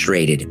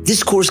frustrated.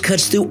 This course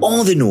cuts through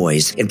all the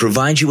noise and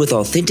provides you with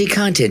authentic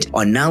content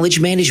on knowledge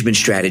management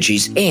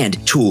strategies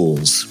and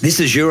tools.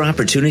 This is your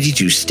opportunity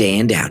to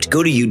stand out.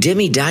 Go to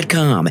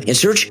Udemy.com and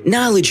search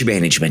knowledge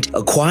management,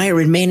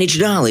 acquire and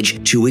manage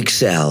knowledge to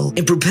excel,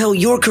 and propel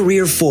your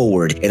career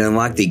forward and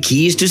unlock the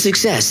keys to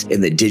success in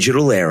the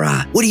digital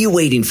era. What are you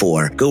waiting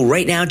for? Go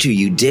right now to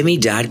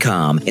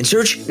Udemy.com and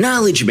search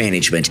knowledge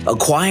management,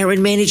 acquire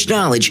and manage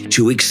knowledge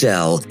to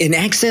excel, and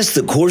access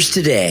the course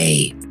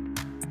today.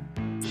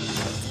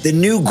 The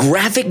new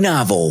graphic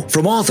novel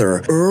from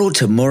author Earl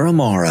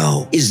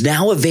Tamuramaro is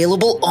now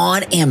available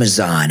on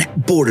Amazon.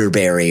 Border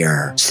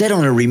Barrier. Set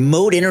on a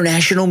remote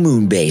international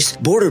moon base,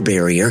 Border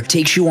Barrier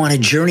takes you on a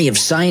journey of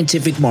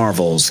scientific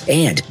marvels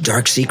and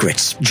dark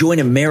secrets. Join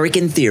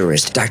American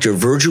theorist Dr.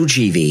 Virgil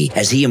Jeevy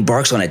as he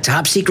embarks on a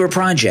top-secret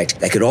project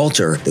that could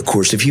alter the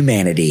course of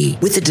humanity.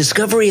 With the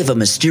discovery of a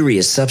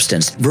mysterious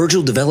substance,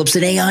 Virgil develops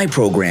an AI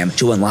program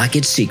to unlock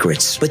its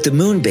secrets. But the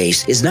moon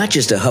base is not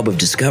just a hub of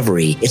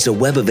discovery, it's a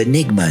web of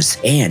enigmas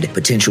and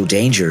potential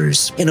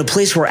dangers. In a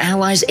place where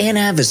allies and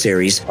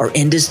adversaries are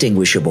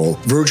indistinguishable,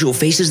 Virgil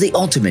faces the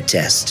ultimate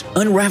test.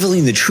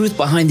 Unraveling the truth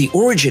behind the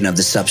origin of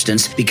the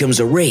substance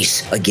becomes a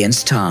race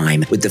against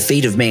time, with the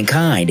fate of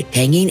mankind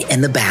hanging in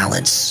the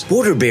balance.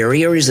 Border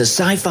Barrier is a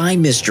sci-fi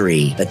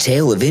mystery, a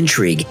tale of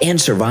intrigue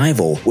and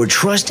survival, where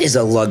trust is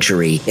a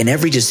luxury and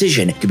every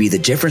decision could be the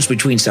difference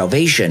between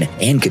salvation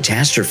and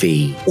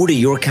catastrophe. Order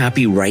your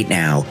copy right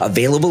now.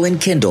 Available in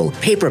Kindle,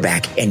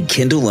 paperback, and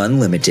Kindle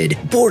Unlimited.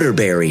 Border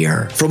Barrier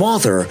from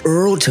author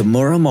Earl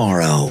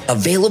Tamuramaro.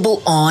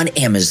 Available on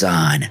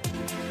Amazon.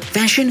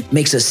 Fashion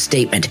makes a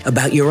statement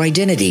about your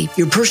identity,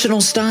 your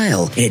personal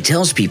style, and it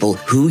tells people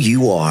who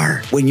you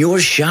are. When you're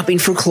shopping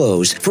for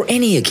clothes for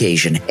any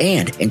occasion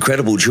and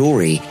incredible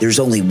jewelry, there's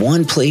only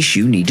one place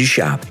you need to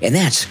shop, and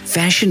that's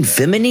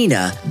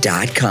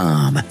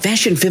FashionFeminina.com.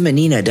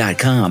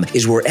 FashionFeminina.com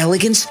is where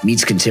elegance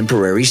meets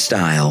contemporary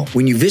style.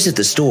 When you visit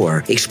the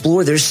store,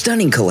 explore their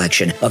stunning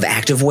collection of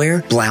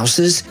activewear,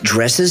 blouses,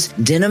 dresses,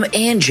 denim,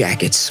 and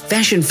jackets.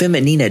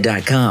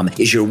 FashionFeminina.com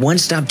is your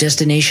one-stop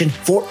destination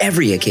for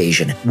every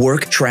occasion.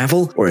 Work,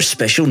 travel, or a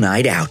special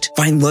night out.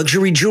 Find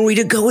luxury jewelry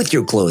to go with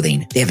your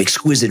clothing. They have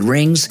exquisite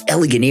rings,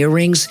 elegant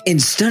earrings,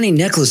 and stunning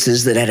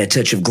necklaces that add a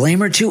touch of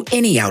glamour to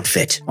any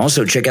outfit.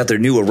 Also, check out their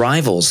new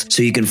arrivals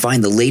so you can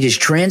find the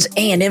latest trends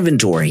and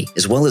inventory,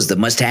 as well as the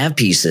must-have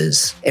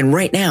pieces. And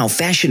right now,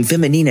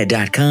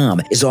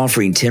 FashionFeminina.com is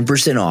offering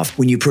 10% off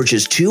when you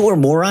purchase 2 or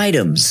more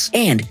items.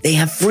 And they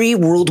have free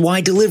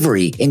worldwide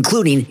delivery,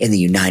 including in the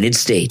United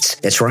States.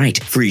 That's right,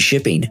 free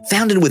shipping.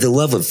 Founded with a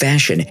love of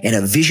fashion and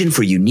a vision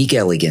for unique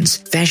elegance, elegance,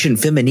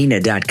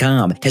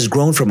 FashionFeminina.com has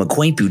grown from a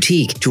quaint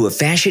boutique to a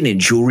fashion and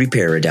jewelry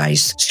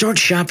paradise. Start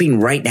shopping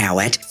right now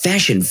at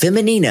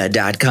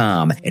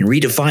FashionFeminina.com and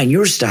redefine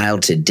your style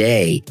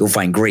today. You'll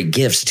find great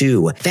gifts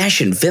too.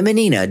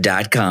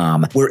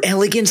 FashionFeminina.com, where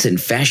elegance and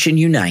fashion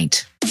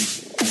unite.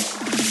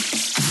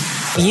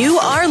 You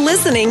are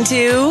listening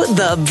to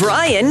The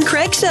Brian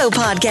Craig Show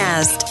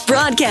podcast,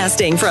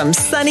 broadcasting from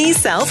sunny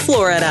South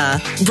Florida.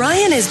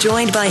 Brian is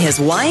joined by his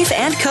wife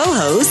and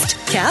co-host,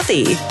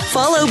 Kathy.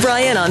 Follow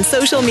Brian on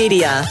social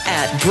media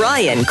at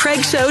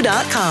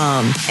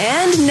BrianCraigShow.com.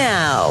 And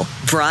now,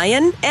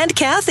 Brian and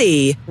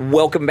Kathy.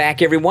 Welcome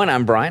back, everyone.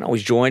 I'm Brian,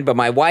 always joined by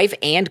my wife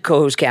and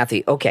co-host,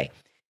 Kathy. Okay,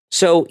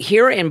 so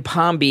here in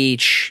Palm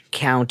Beach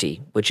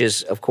County, which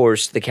is, of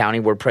course, the county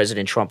where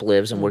President Trump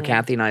lives and where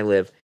Kathy and I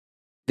live,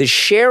 the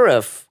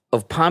sheriff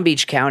of Palm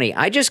Beach County,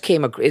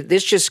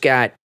 this just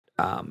got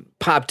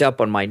popped up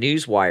on my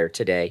newswire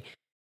today,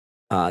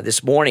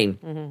 this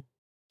morning,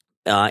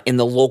 in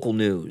the local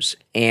news.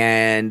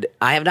 And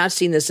I have not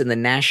seen this in the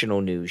national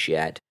news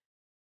yet,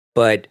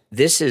 but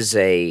this is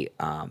a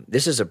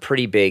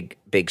pretty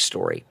big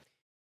story.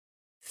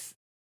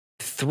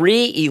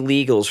 3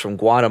 illegals from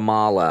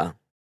Guatemala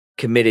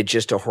committed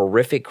just a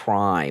horrific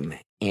crime.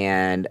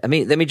 And I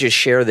mean, let me just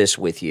share this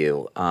with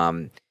you.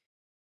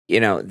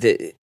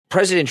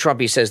 President Trump,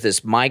 he says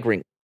this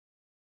migrant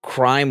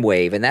crime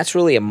wave, and that's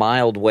really a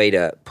mild way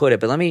to put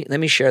it. But let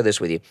me share this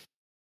with you.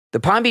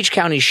 The Palm Beach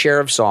County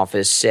Sheriff's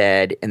Office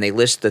said, and they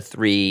list the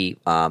 3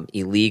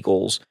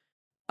 illegals: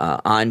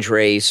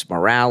 Andres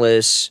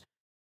Morales,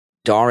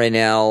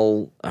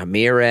 Darnell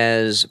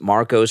Ramirez,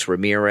 Marcos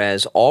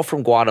Ramirez, all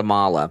from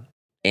Guatemala,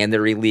 and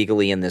they're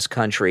illegally in this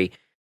country.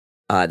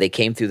 They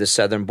came through the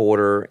southern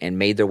border and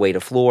made their way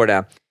to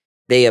Florida.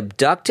 They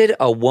abducted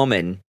a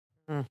woman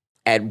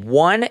at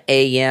 1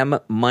 a.m.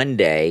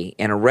 Monday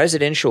in a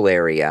residential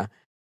area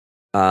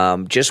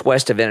just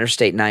west of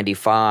Interstate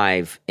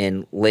 95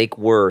 in Lake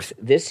Worth.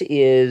 This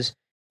is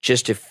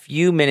just a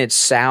few minutes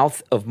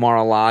south of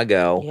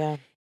Mar-a-Lago. Yeah.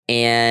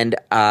 And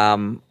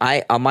on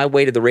my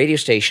way to the radio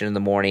station in the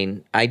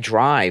morning, I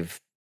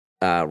drive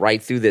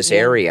right through this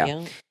area.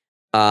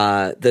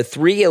 Yeah. The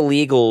 3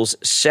 illegals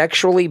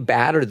sexually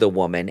battered the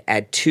woman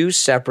at 2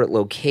 separate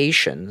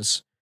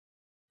locations.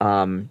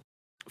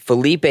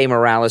 Felipe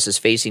Morales is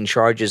facing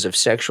charges of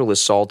sexual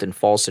assault and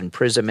false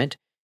imprisonment.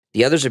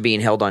 The others are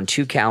being held on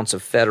 2 counts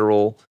of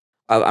felony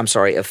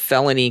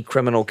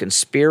criminal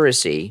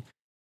conspiracy.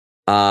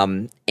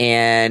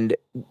 And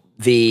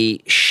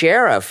the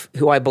sheriff,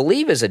 who I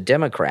believe is a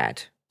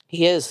Democrat.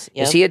 He is.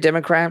 Yep. Is he a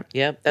Democrat?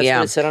 Yep. That's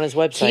what it said on his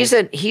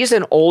website. He's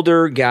an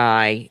older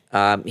guy.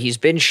 He's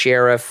been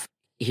sheriff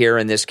here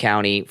in this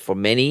county for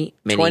many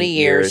 20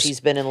 years. He's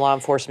been in law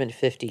enforcement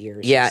 50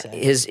 years. Yeah,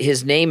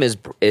 his name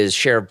is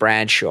Sheriff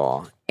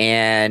Bradshaw,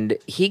 and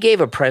he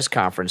gave a press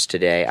conference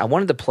today. I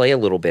wanted to play a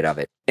little bit of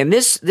it. And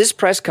this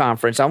press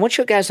conference, I want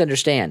you guys to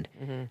understand,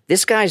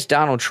 this guy's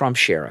Donald Trump's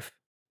sheriff.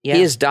 Yeah.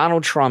 He is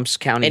Donald Trump's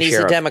county sheriff.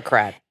 And he's a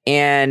Democrat.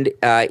 And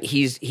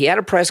he had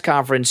a press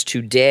conference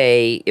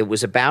today. It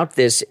was about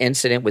this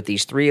incident with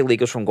these 3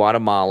 illegals from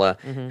Guatemala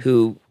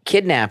who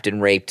kidnapped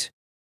and raped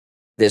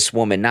this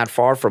woman not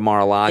far from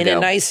Mar-a-Lago. In a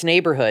nice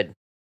neighborhood,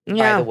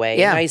 by the way.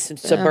 A nice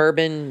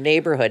suburban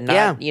neighborhood,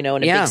 not, in a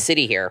big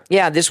city here.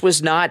 Yeah, this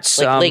was not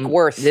some... Like Lake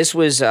Worth. This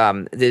was,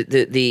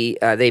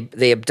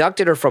 they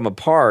abducted her from a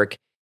park,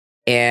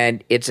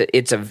 and it's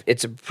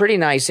a pretty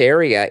nice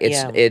area.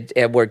 It's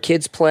where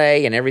kids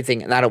play and everything,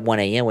 not at 1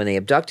 a.m. when they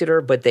abducted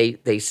her, but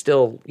they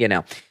still,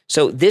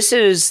 So this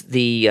is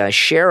the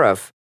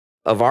sheriff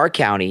of our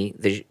county,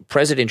 the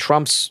President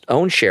Trump's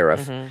own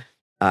sheriff,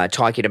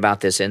 talking about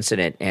this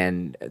incident,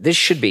 and this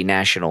should be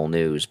national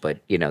news, but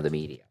the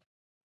media.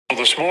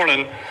 This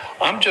morning,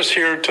 I'm just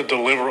here to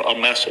deliver a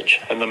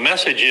message, and the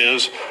message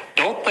is: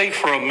 don't think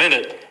for a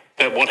minute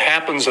that what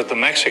happens at the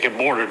Mexican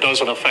border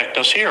doesn't affect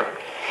us here.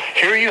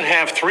 Here you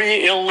have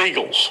 3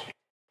 illegals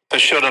that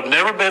should have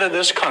never been in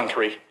this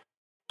country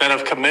that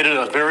have committed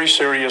a very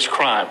serious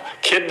crime: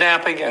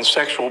 kidnapping and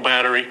sexual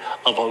battery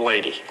of a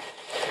lady.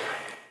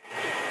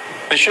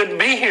 They shouldn't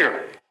be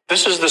here.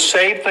 This is the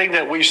same thing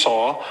that we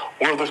saw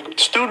where the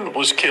student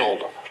was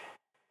killed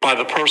by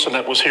the person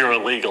that was here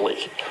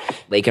illegally.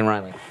 Lake and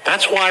Riley.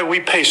 That's why we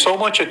pay so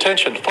much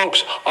attention.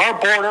 Folks, our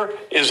border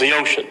is the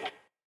ocean.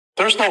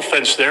 There's no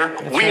fence there.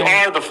 We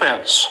are the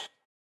fence.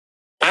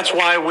 That's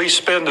why we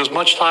spend as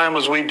much time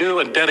as we do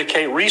and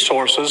dedicate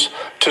resources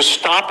to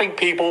stopping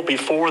people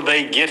before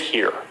they get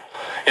here.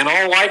 In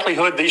all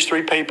likelihood, these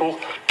 3 people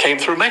came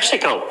through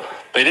Mexico.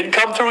 They didn't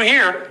come through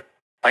here.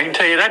 I can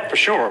tell you that for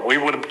sure. We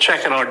would have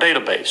checked in our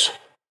database.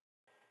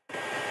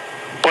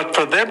 But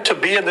for them to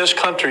be in this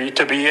country,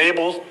 to be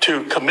able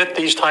to commit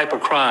these type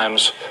of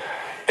crimes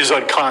is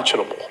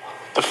unconscionable.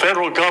 The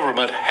federal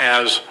government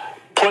has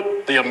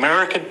put the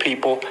American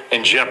people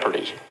in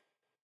jeopardy.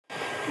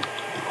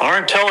 Our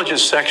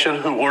intelligence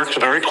section, who works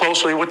very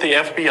closely with the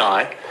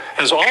FBI,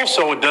 has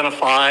also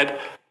identified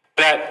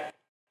that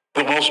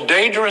the most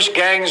dangerous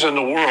gangs in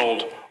the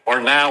world or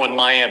now in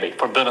Miami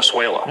from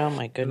Venezuela. Oh,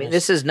 my goodness. I mean,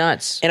 this is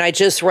nuts. And I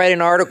just read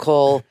an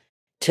article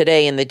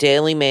today in the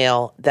Daily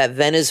Mail that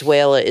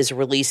Venezuela is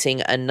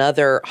releasing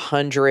another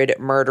 100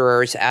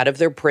 murderers out of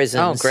their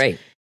prisons. Oh, great.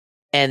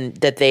 And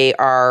that they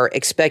are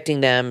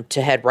expecting them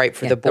to head right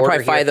for the border. They'll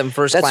probably fly them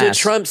first That's class. what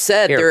Trump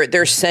said. Here.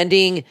 They're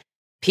sending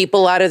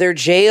people out of their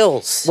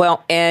jails.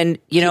 Well, and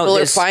people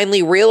are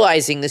finally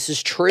realizing this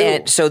is true.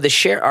 And so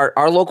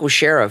our local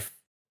sheriff,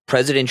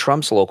 President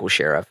Trump's local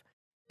sheriff,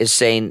 is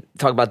saying,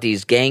 talk about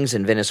these gangs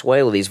in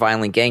Venezuela, these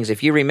violent gangs.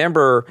 If you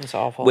remember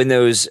when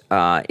those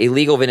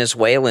illegal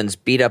Venezuelans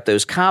beat up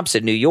those cops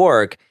in New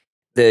York,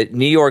 the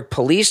New York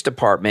Police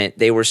Department,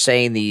 they were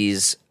saying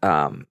these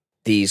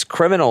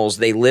criminals,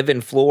 they live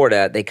in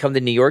Florida, they come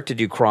to New York to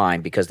do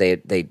crime because they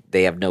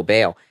have no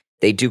bail.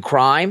 They do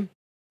crime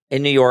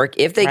in New York.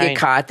 If they get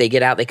caught, they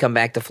get out, they come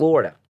back to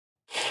Florida.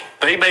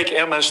 They make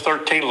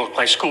MS-13 look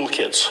like school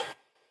kids.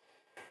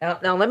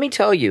 Now let me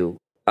tell you,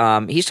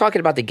 he's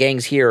talking about the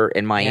gangs here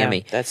in Miami.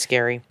 Yeah, that's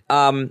scary.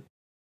 The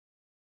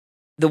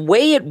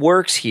way it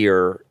works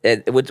here,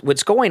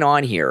 what's going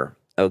on here,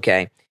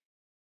 okay,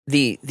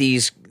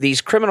 these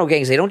criminal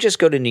gangs, they don't just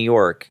go to New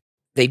York.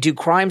 They do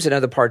crimes in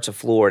other parts of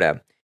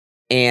Florida.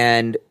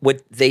 And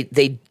what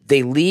they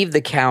leave the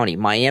county.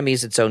 Miami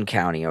is its own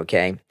county,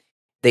 okay?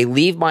 They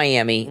leave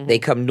Miami. Mm-hmm. They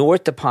come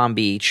north to Palm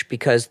Beach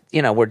because,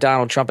 where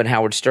Donald Trump and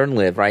Howard Stern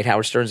live, right?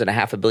 Howard Stern's in a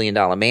 $500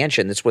 million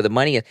mansion. That's where the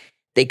money is.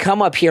 They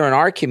come up here in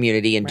our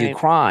community and do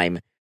crime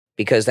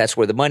because that's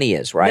where the money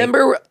is, right?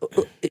 Remember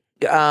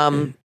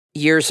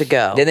years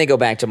ago. Then they go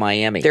back to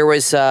Miami. There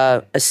was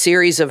a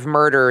series of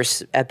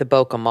murders at the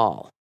Boca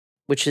Mall,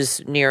 which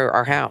is near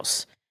our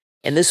house.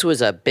 And this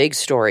was a big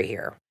story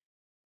here.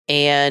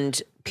 And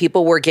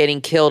people were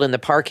getting killed in the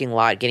parking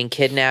lot, getting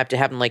kidnapped. It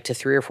happened to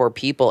 3 or 4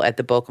 people at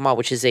the Boca Mall,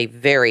 which is a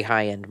very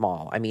high-end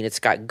mall. I mean, it's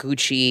got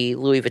Gucci,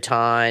 Louis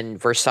Vuitton,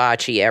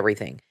 Versace,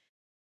 everything.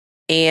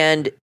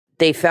 And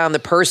they found the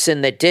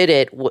person that did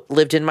it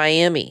lived in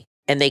Miami.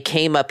 And they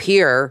came up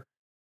here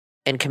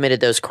and committed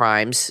those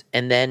crimes,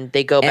 and then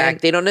they go back.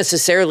 They don't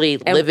necessarily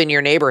live in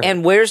your neighborhood.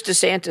 And where's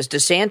DeSantis?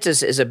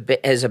 DeSantis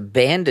has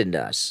abandoned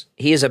us.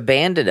 He has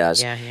abandoned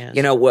us. Yeah,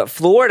 he has.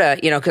 Florida,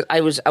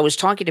 because I was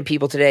talking to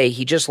people today.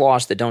 He just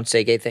lost the don't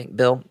say gay thing.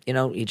 Bill,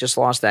 he just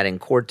lost that in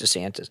court,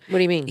 DeSantis. What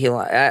do you mean?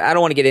 I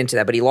don't want to get into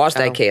that, but he lost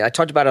that case. I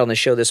talked about it on the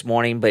show this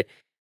morning, but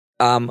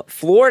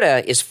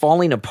Florida is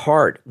falling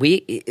apart.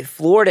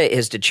 Florida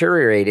has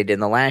deteriorated in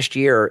the last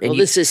year. And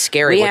this is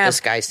scary. This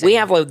guy's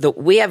saying.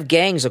 We have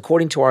gangs,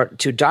 according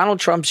to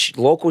Donald Trump's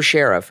local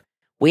sheriff.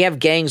 We have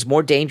gangs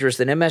more dangerous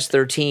than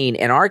MS-13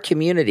 in our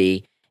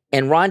community,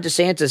 and Ron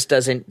DeSantis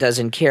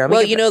doesn't care.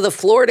 The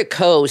Florida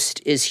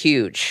coast is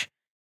huge.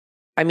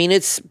 I mean,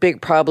 it's big,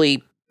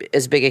 probably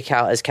as big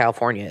as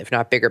California, if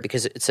not bigger,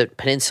 because it's a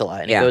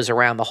peninsula and it goes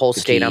around the whole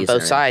state on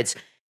both sides.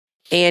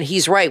 And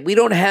he's right. We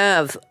don't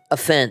have a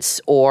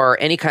fence or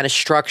any kind of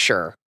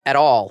structure at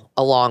all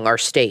along our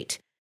state.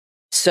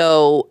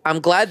 So I'm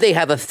glad they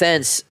have a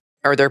fence,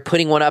 or they're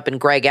putting one up,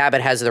 and Greg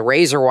Abbott has the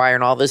razor wire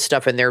and all this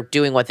stuff, and they're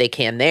doing what they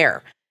can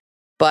there.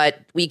 But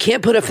we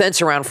can't put a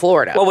fence around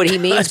Florida. Well, what he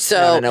means,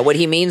 what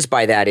he means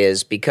by that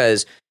is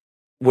because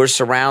we're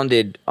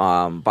surrounded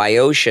by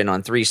ocean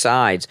on 3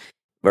 sides.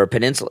 Or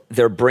peninsula,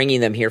 they're bringing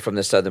them here from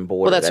the southern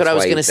border. Well, that's what I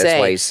was going to say. That's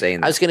why he's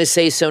saying that. I was going to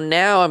say, so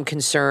now I'm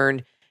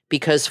concerned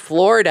because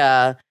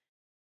Florida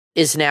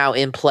is now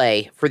in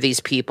play for these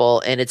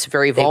people, and it's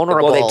very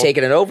vulnerable. They've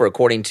taken it over,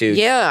 according to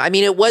I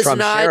mean, it was Trump's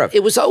not. sheriff.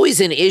 It was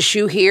always an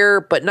issue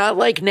here, but not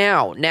like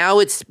now. Now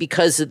it's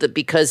because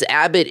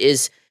Abbott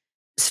is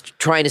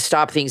trying to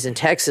stop things in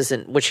Texas,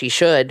 and which he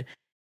should.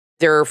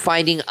 They're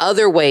finding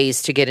other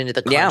ways to get into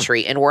the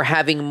country, and we're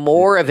having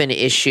more of an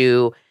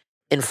issue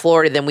in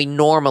Florida than we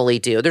normally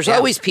do. There's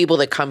always people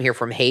that come here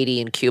from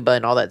Haiti and Cuba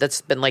and all that.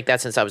 That's been like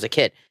that since I was a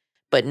kid.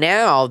 But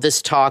now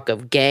this talk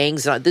of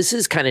gangs, this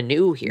is kind of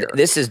new here.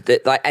 This is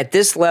at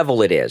this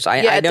level. It is.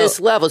 I know, at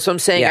this level. So I'm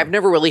saying I've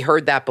never really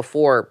heard that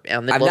before.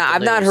 On the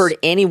I've not heard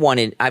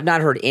anyone. I've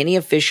not heard any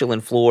official in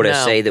Florida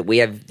say that we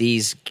have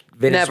these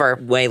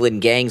Venezuelan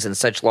gangs in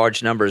such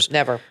large numbers.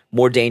 Never.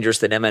 More dangerous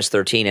than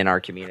MS-13 in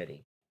our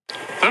community.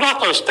 They're not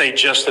going to stay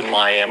just in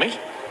Miami.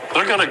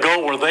 They're going to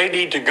go where they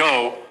need to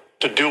go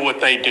to do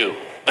what they do.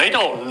 They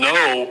don't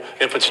know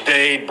if it's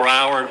Dade,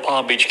 Broward,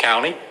 Palm Beach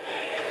County.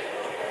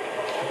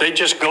 They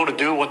just go to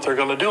do what they're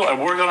going to do,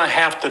 and we're going to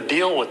have to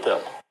deal with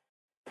them.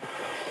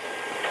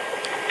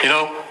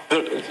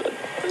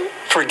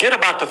 Forget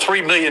about the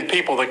 3 million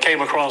people that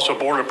came across the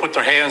border, put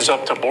their hands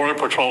up to Border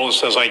Patrol and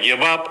says, I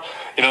give up.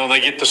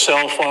 They get the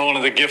cell phone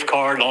and the gift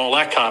card and all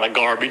that kind of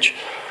garbage.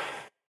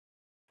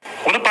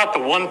 What about the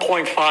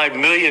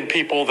 1.5 million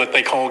people that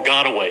they call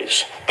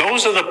gotaways?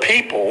 Those are the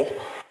people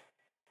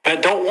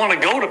that don't want to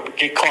go to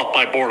get caught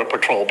by Border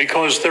Patrol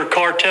because they're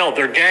cartel,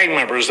 they're gang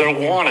members, they're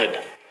wanted.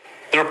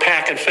 They're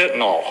packing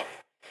fentanyl.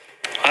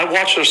 I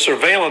watched a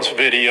surveillance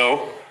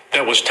video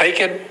that was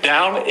taken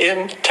down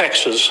in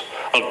Texas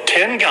of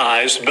 10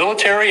 guys,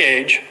 military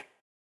age,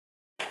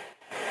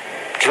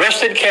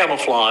 dressed in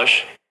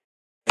camouflage,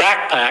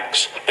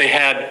 backpacks. They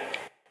had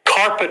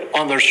carpet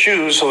on their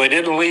shoes so they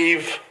didn't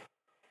leave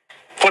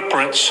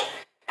footprints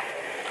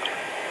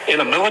in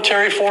a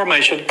military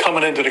formation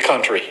coming into the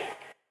country.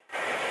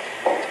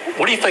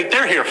 What do you think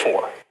they're here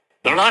for?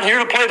 They're not here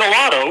to play the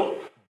lotto.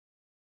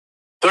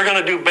 They're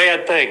going to do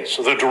bad things.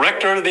 So the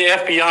director of the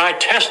FBI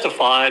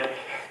testified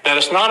that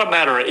it's not a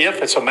matter of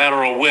if, it's a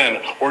matter of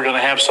when we're going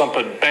to have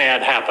something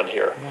bad happen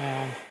here.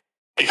 Wow.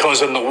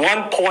 Because in the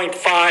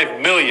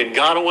 1.5 million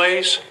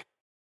gotaways,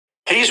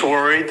 he's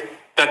worried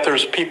that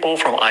there's people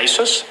from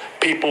ISIS,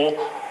 people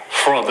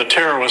from the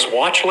terrorist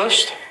watch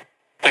list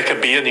that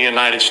could be in the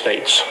United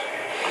States.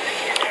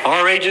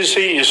 Our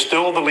agency is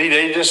still the lead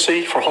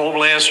agency for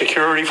Homeland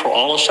Security for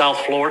all of South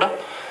Florida.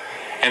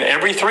 And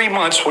every 3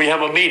 months, we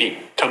have a meeting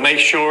to make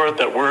sure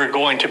that we're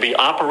going to be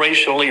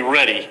operationally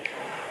ready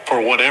for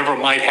whatever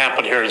might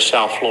happen here in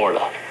South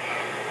Florida.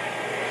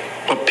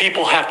 But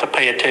people have to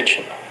pay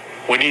attention.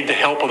 We need the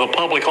help of the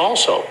public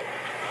also.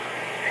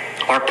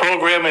 Our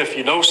program, if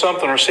you know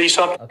something or see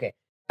something. Okay.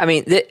 I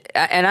mean,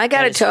 and I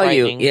got to tell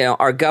you,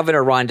 our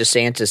governor, Ron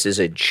DeSantis, is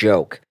a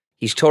joke.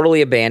 He's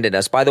totally abandoned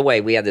us. By the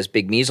way, we have this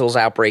big measles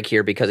outbreak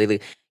here because this.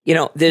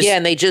 Yeah,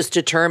 and they just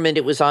determined,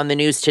 it was on the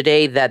news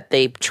today, that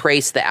they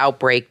traced the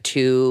outbreak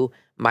to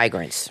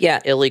migrants. Yeah,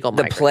 illegal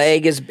migrants. The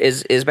plague is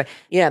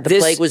yeah, the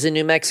plague was in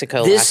New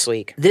Mexico last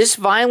week. This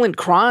violent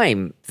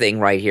crime thing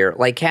right here,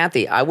 like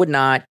Kathy, I would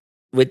not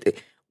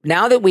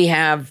now that we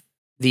have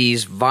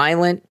these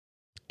violent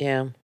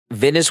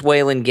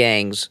Venezuelan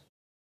gangs,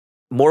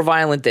 more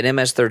violent than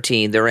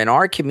MS-13, they're in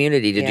our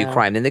community to do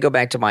crime. Then they go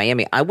back to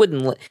Miami. I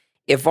wouldn't.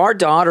 If our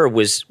daughter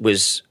was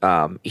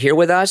here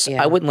with us,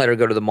 I wouldn't let her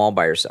go to the mall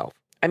by herself.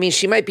 I mean,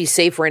 she might be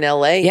safer in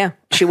LA. Yeah,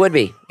 she would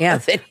be. Yeah,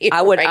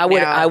 I would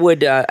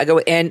go.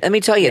 And let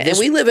me tell you, and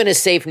we live in a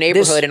safe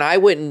neighborhood, and I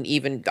wouldn't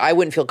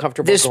feel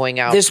comfortable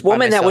going out. This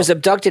woman that was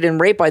abducted and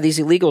raped by these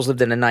illegals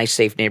lived in a nice,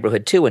 safe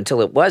neighborhood too,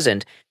 until it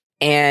wasn't.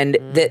 And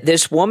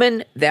this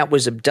woman that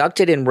was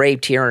abducted and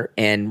raped here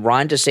in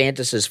Ron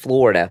DeSantis's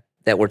Florida,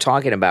 that we're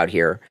talking about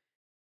here,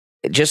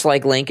 just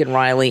like Lincoln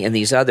Riley and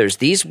these others,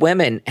 these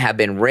women have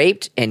been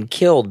raped and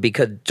killed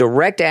because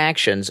direct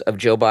actions of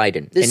Joe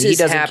Biden. This and he is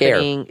doesn't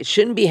happening. It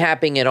shouldn't be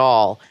happening at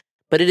all,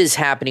 but it is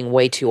happening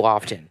way too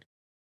often.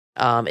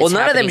 None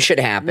of them should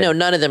happen. No,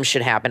 none of them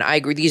should happen. I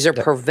agree. These are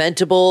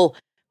preventable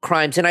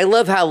crimes. And I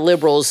love how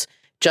liberals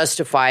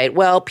justify it.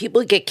 Well,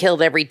 people get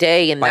killed every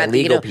day. And by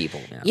legal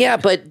people. Yeah,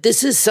 but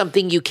this is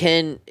something you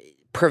can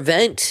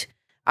prevent.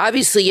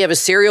 Obviously, you have a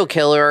serial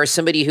killer or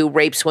somebody who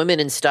rapes women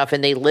and stuff,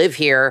 and they live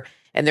here,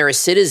 and they're a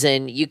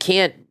citizen. You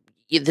can't,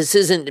 this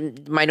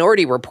isn't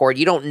Minority Report.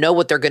 You don't know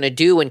what they're going to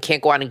do and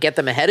can't go out and get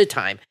them ahead of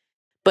time.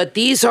 But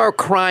these are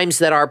crimes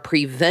that are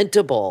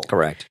preventable.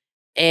 Correct.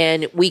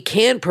 And we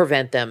can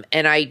prevent them.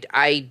 And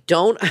I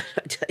don't,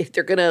 if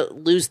they're going to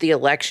lose the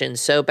election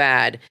so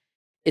bad,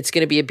 it's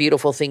going to be a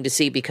beautiful thing to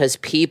see because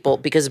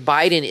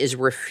Biden is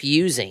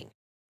refusing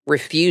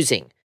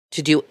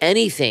to do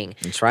anything.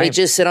 That's right. They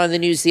just said on the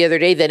news the other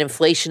day that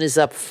inflation is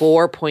up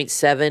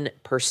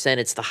 4.7%.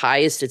 It's the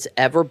highest it's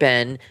ever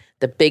been,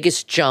 the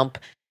biggest jump.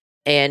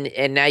 And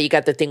now you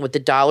got the thing with the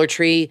Dollar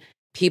Tree.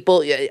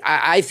 People,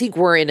 I think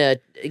we're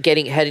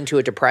heading to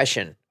a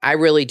depression. I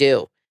really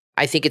do.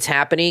 I think it's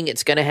happening.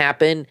 It's going to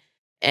happen.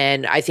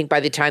 And I think by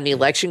the time the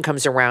election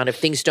comes around, if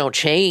things don't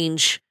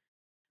change,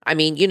 I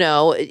mean,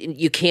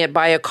 you can't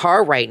buy a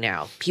car right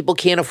now. People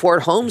can't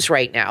afford homes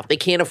right now. They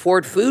can't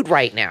afford food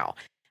right now.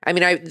 I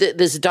mean,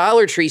 this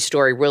Dollar Tree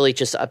story really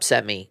just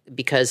upset me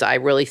because I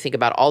really think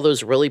about all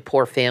those really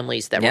poor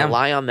families that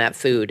rely on that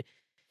food.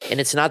 And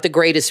it's not the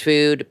greatest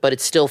food, but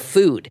it's still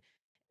food.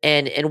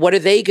 And what are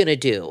they going to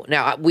do?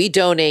 Now, we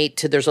donate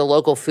to, there's a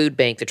local food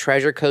bank, the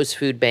Treasure Coast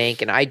Food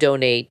Bank, and I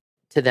donate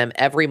to them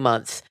every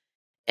month.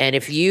 And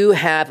if you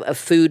have a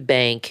food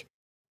bank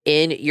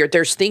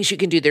there's things you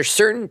can do. There's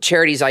certain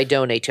charities I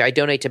donate to. I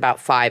donate to about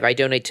 5. I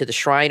donate to the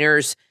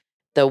Shriners,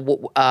 the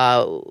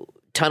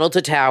Tunnel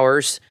to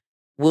Towers,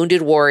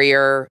 Wounded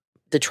Warrior,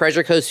 the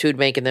Treasure Coast Food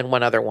Bank, and then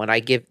one other one. I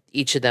give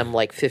each of them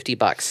like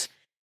 $50.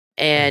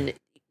 And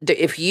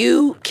if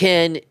you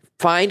can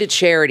find a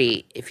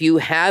charity, if you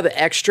have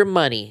extra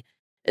money,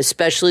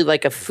 especially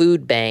like a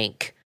food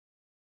bank,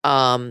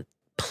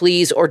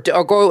 please, or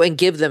go and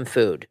give them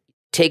food.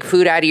 Take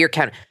food out of your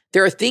counter.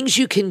 There are things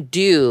you can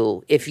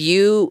do if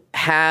you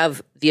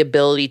have the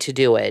ability to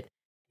do it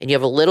and you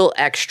have a little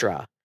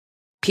extra.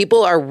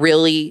 People are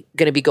really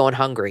going to be going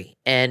hungry,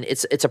 and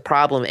it's a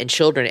problem. And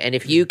children, and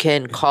if you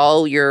can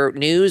call your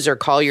news or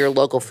call your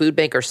local food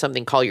bank or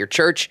something, call your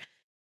church.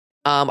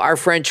 Our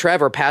friend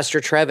Trevor, Pastor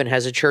Trevin,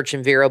 has a church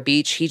in Vero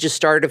Beach. He just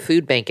started a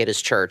food bank at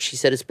his church. He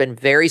said it's been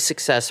very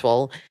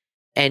successful,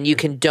 and you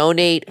can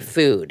donate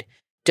food,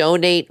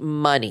 donate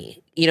money,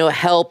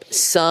 help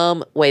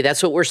some way.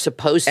 That's what we're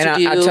supposed to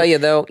do. I'll tell you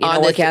though, you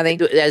know what, Kathy?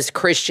 As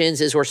Christians,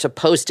 is we're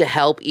supposed to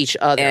help each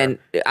other. And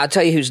I'll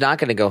tell you who's not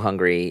going to go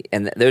hungry,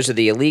 and those are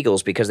the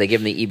illegals because they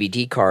give them the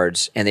EBT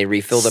cards and they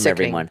refill them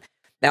every month.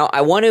 Now,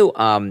 I want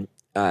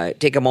to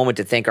take a moment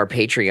to thank our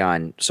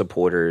Patreon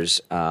supporters.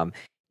 Some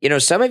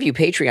of you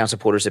Patreon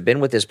supporters have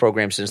been with this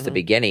program since the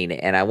beginning,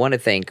 and I want to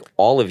thank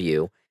all of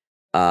you.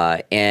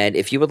 And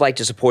if you would like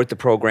to support the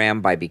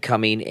program by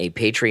becoming a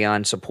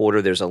Patreon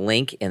supporter, there's a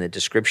link in the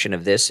description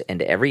of this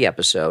and every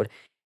episode.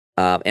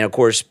 And of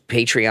course,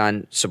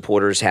 Patreon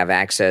supporters have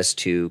access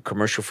to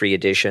commercial-free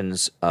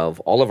editions of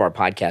all of our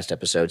podcast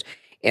episodes.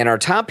 And our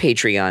top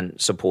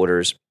Patreon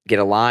supporters get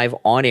a live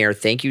on-air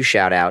thank you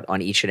shout-out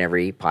on each and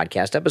every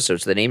podcast episode.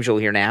 So the names you'll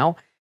hear now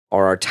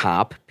are our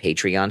top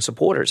Patreon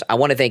supporters. I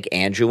want to thank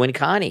Andrew and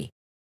Connie,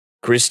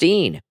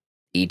 Christine,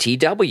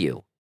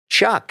 ETW,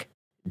 Chuck,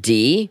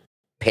 D,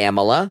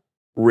 Pamela,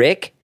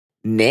 Rick,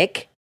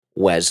 Nick,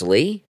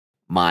 Wesley,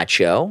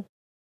 Macho,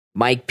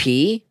 Mike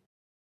P,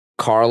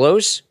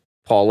 Carlos,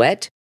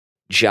 Paulette,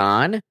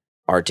 John,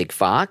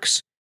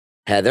 ActicFox,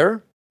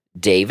 Heather,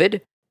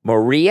 David,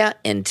 Maria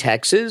in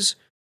Texas,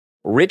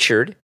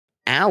 Richard,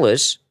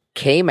 Alice,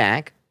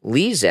 K-Mac,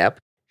 LeeZep,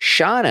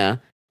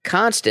 Shawna,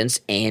 Constance,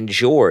 and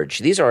George.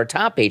 These are our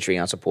top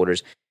Patreon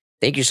supporters.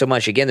 Thank you so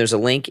much. Again, there's a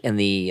link in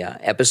the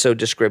episode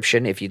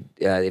description. If you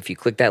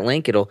click that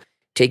link, it'll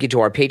take you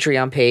to our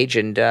Patreon page,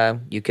 and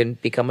you can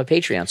become a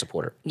Patreon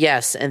supporter.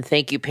 Yes, and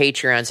thank you,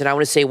 Patreons. And I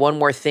want to say one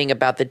more thing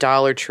about the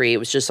Dollar Tree. It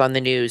was just on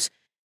the news.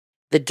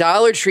 The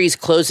Dollar Tree is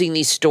closing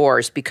these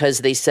stores because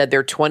they said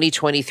their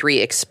 2023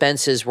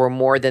 expenses were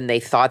more than they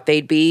thought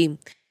they'd be.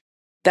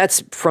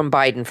 That's from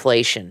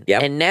Bidenflation.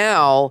 Yep. And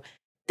now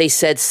they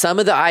said some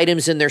of the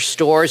items in their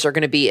stores are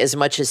going to be as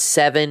much as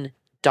 $7.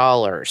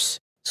 So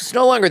it's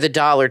no longer the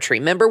Dollar Tree.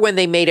 Remember when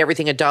they made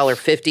everything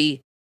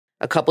 $1.50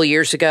 a couple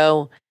years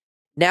ago?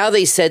 Now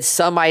they said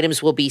some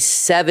items will be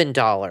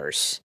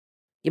 $7.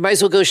 You might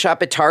as well go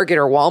shop at Target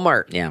or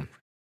Walmart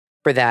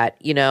for that,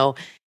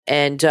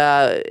 And,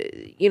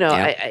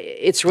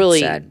 it's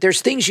really,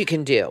 there's things you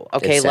can do,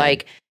 okay,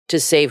 like to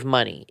save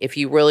money if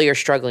you really are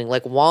struggling.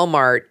 Like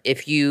Walmart,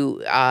 if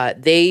you,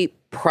 they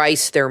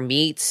price their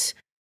meats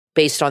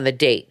based on the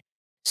date.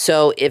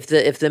 So if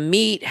the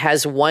meat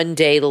has 1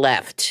 day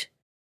left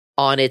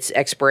on its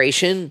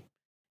expiration,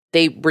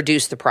 they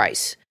reduce the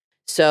price.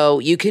 So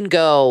you can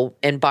go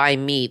and buy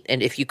meat,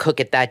 and if you cook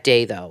it that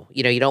day, though,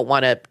 you don't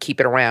want to keep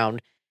it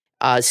around.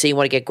 So you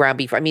want to get ground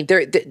beef. I mean,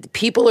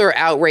 people are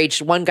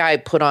outraged. One guy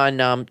put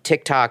on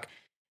TikTok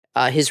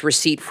his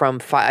receipt from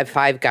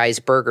Five Guys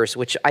Burgers,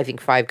 which I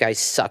think Five Guys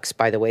sucks,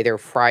 by the way. Their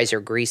fries are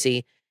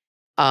greasy.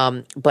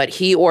 But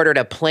he ordered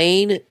a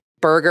plain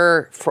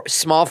burger,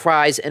 small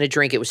fries, and a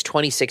drink. It was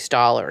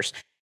 $26.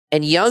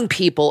 And young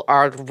people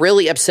are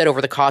really upset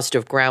over the cost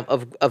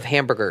of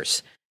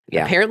hamburgers.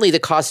 Yeah. Apparently, the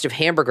cost of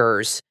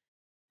hamburgers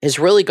has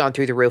really gone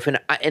through the roof. And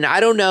I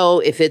don't know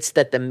if it's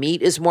that the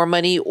meat is more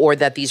money or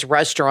that these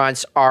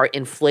restaurants are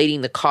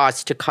inflating the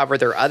cost to cover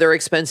their other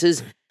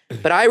expenses.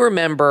 But I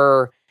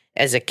remember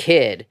as a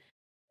kid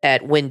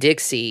at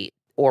Winn-Dixie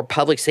or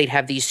Publix, they'd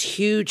have these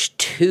huge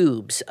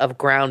tubes of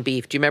ground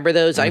beef. Do you remember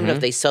those? I don't even know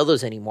if they sell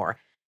those anymore.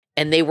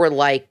 And they were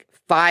like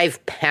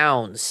 5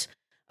 pounds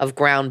of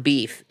ground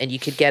beef, and you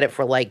could get it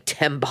for like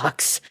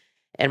 $10.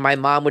 And my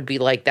mom would be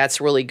like, that's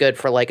really good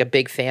for like a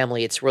big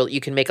family. It's really, you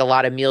can make a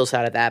lot of meals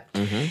out of that.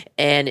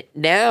 And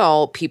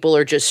now people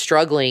are just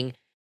struggling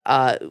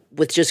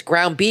with just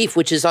ground beef,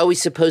 which is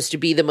always supposed to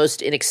be the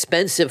most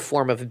inexpensive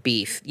form of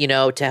beef,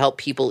 to help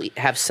people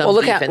have some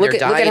beef in their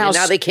diet. And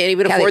now they can't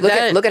even afford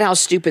that. Look at how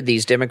stupid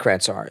these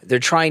Democrats are. They're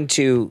trying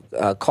to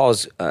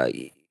cause...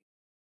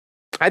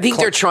 I think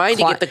they're trying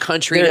to get the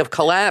country to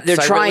collapse.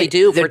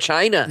 For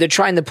China. They're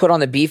trying to put on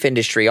the beef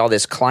industry all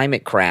this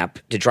climate crap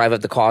to drive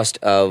up the cost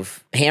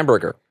of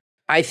hamburger.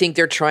 I think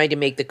they're trying to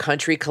make the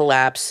country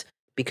collapse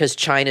because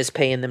China's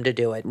paying them to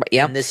do it.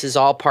 Yeah. And this is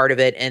all part of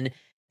it. And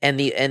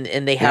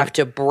they have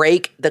to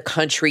break the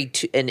country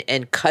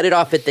and cut it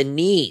off at the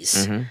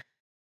knees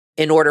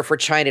in order for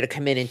China to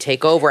come in and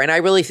take over. And I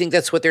really think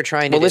that's what they're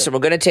trying to do. Well, listen, we're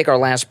going to take our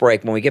last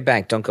break. When we get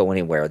back, don't go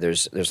anywhere.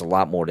 There's a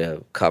lot more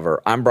to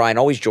cover. I'm Brian,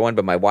 always joined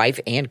by my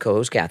wife and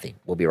co-host Kathy.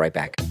 We'll be right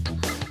back.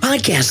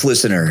 Podcast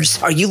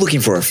listeners, are you looking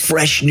for a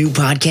fresh new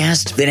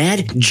podcast? Then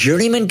add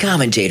Journeyman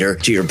Commentator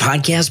to your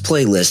podcast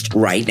playlist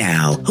right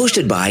now.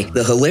 Hosted by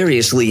the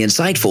hilariously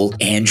insightful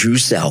Andrew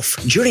Self.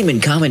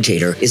 Journeyman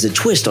Commentator is a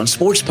twist on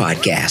sports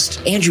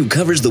podcast. Andrew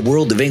covers the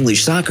world of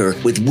English soccer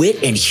with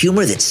wit and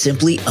humor that's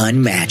simply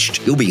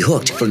unmatched. You'll be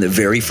hooked from the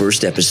very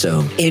first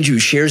episode. Andrew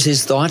shares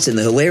his thoughts and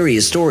the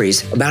hilarious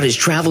stories about his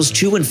travels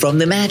to and from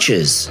the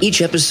matches.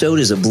 Each episode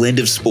is a blend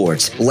of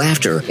sports,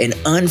 laughter, and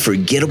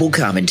unforgettable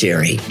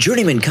commentary.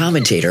 Journeyman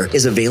Commentator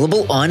is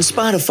available on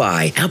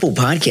Spotify, Apple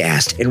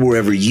Podcast, and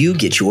wherever you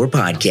get your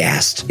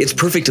podcast. It's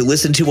perfect to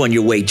listen to on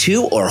your way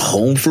to or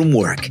home from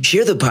work.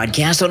 Share the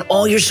podcast on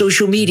all your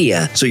social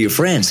media so your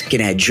friends can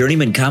add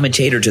Journeyman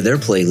Commentator to their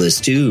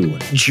playlist too.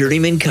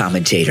 Journeyman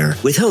Commentator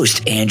with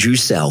host Andrew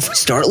Self.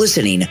 Start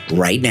listening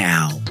right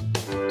now.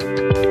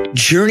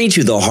 Journey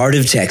to the heart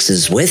of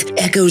Texas with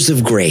Echoes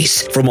of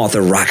Grace from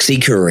author Roxy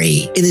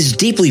Curry. In this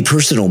deeply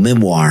personal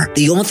memoir,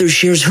 the author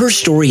shares her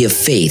story of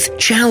faith,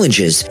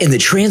 challenges, and the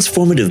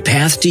transformative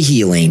path to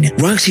healing.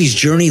 Roxy's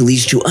journey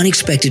leads to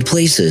unexpected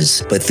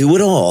places, but through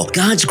it all,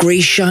 God's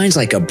grace shines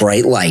like a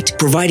bright light,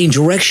 providing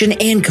direction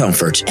and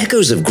comfort.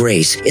 Echoes of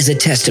Grace is a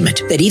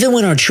testament that even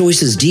when our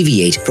choices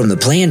deviate from the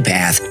planned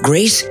path,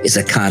 grace is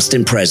a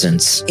constant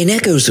presence. In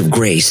Echoes of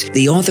Grace,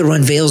 the author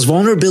unveils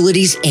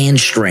vulnerabilities and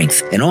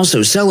strength, and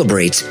also celebrates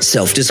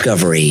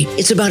self-discovery.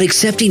 It's about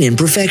accepting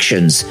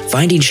imperfections,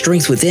 finding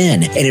strength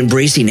within, and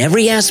embracing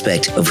every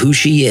aspect of who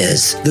she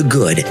is, the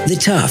good, the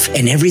tough,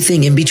 and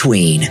everything in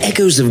between.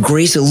 Echoes of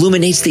Grace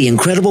illuminates the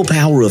incredible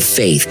power of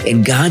faith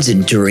and God's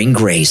enduring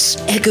grace.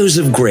 Echoes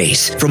of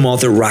Grace from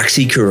author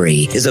Roxy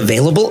Curry is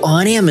available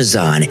on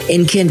Amazon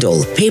in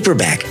Kindle,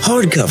 paperback,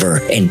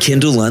 hardcover, and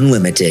Kindle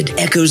Unlimited.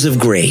 Echoes of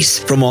Grace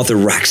from author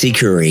Roxy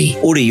Curry.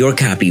 Order your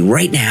copy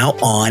right now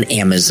on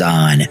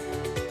Amazon.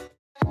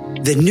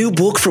 The new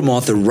book from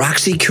author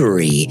Roxy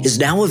Curry is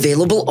now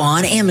available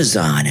on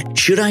Amazon.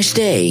 Should I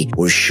Stay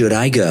or Should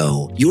I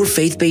Go? Your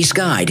faith-based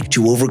guide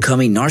to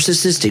overcoming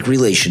narcissistic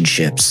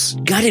relationships.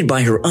 Guided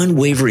by her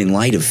unwavering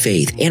light of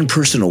faith and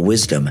personal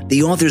wisdom,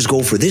 the author's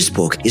goal for this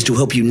book is to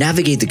help you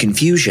navigate the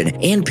confusion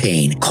and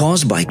pain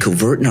caused by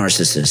covert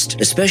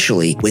narcissists,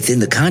 especially within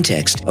the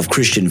context of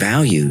Christian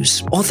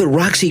values. Author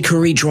Roxy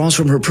Curry draws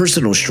from her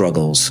personal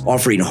struggles,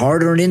 offering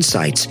hard-earned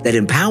insights that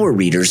empower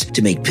readers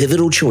to make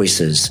pivotal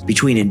choices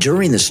between enduring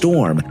the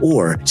storm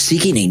or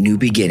seeking a new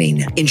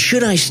beginning. In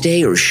Should I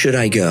Stay or Should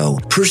I Go?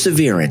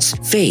 Perseverance,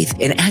 faith,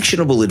 and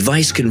actionable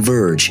advice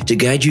converge to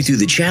guide you through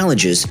the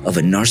challenges of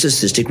a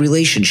narcissistic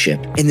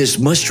relationship. In this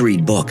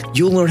must-read book,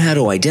 you'll learn how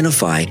to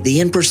identify the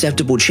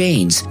imperceptible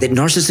chains that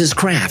narcissists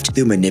craft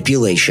through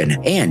manipulation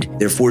and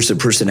their force of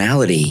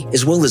personality,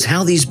 as well as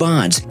how these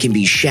bonds can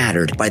be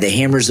shattered by the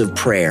hammers of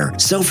prayer,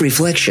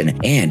 self-reflection,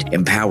 and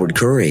empowered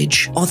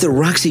courage. Author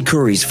Roxy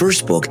Curry's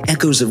first book,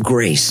 Echoes of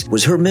Grace,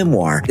 was her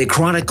memoir that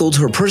chronicled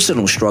her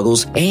personal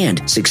struggles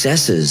and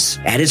successes.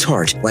 At its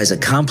heart lies a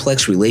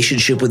complex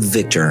relationship with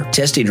Victor,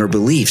 testing her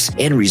beliefs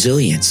and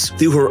resilience.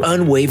 Through her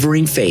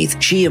unwavering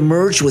faith, she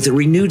emerged with a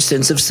renewed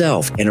sense of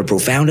self and a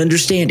profound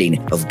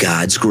understanding of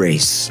God's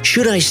grace.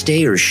 Should I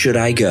Stay or Should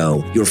I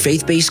Go? Your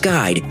faith-based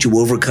guide to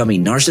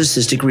overcoming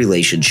narcissistic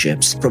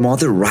relationships from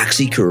author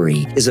Roxy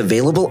Curry is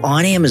available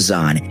on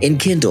Amazon in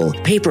Kindle,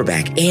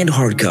 paperback, and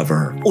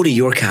hardcover. Order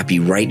your copy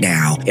right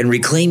now and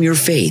reclaim your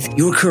faith,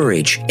 your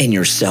courage, and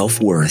your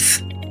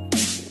self-worth.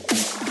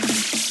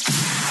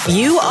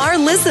 You are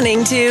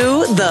listening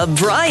to the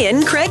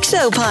Brian Craig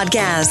Show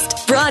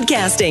podcast,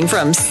 broadcasting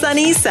from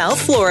sunny South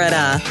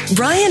Florida.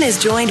 Brian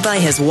is joined by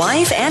his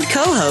wife and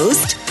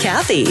co-host,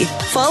 Kathy.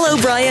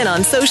 Follow Brian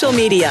on social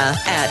media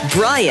at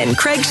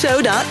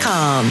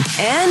briancraigshow.com.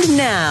 And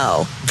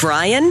now,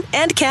 Brian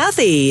and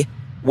Kathy.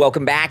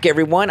 Welcome back,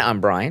 everyone. I'm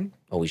Brian,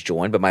 always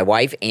joined by my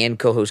wife and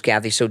co-host,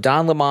 Kathy. So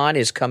Don Lemon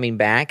is coming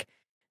back.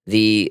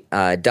 The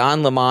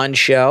Don Lemon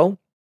Show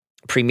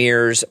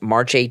premieres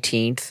March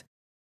 18th.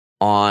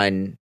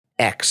 On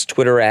X,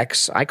 Twitter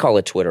X. I call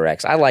it Twitter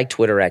X. I like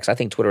Twitter X. I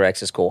think Twitter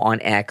X is cool. On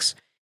X,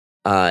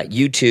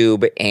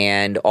 YouTube,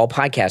 and all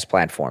podcast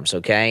platforms,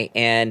 okay?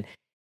 And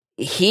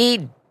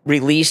he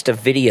released a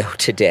video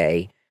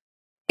today,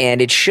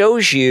 and it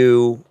shows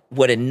you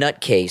what a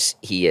nutcase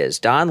he is.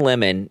 Don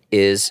Lemon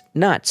is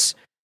nuts.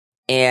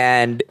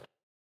 And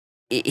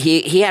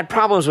he had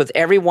problems with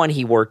everyone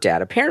he worked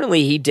at.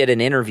 Apparently, he did an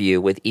interview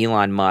with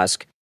Elon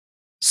Musk.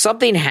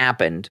 Something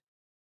happened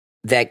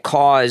that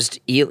caused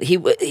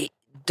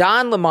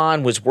Don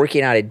Lemon was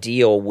working out a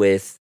deal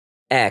with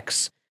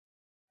X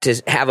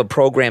to have a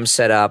program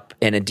set up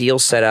and a deal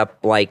set up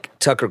like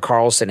Tucker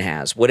Carlson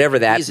has, whatever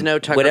that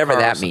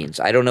means.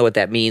 I don't know what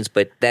that means,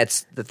 but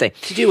that's the thing.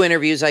 To do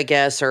interviews, I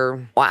guess, or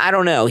well, I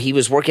don't know. He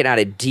was working out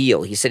a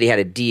deal. He said he had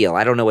a deal.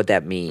 I don't know what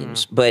that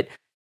means, but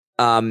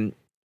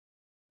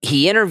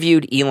he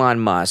interviewed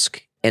Elon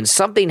Musk, and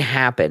something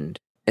happened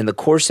in the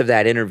course of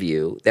that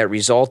interview that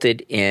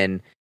resulted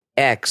in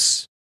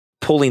X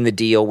pulling the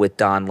deal with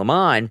Don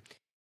Lemon,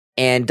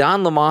 and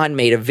Don Lemon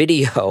made a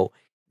video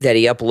that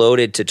he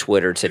uploaded to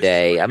Twitter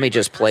today. Let me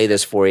just play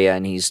this for you,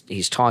 and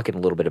he's talking a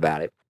little bit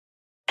about it.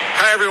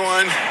 Hi,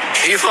 everyone.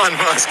 Elon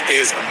Musk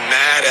is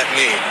mad at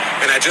me,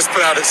 and I just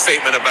put out a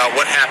statement about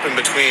what happened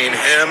between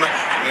him,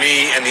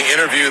 me, and the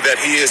interview that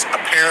he is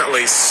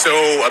apparently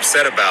so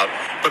upset about.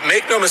 But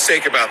make no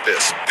mistake about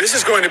this. This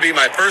is going to be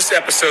my first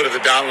episode of the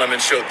Don Lemon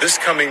Show this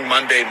coming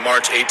Monday,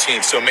 March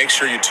 18th, so make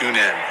sure you tune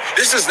in.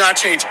 This does not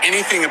change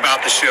anything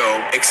about the show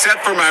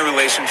except for my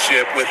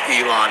relationship with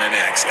Elon and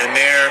X. And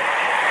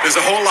there's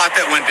a whole lot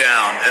that went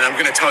down, and I'm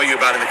going to tell you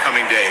about in the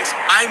coming days.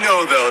 I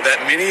know, though,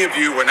 that many of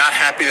you were not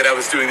happy that I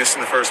was doing this in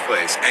the first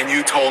place, and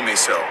you told me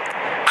so.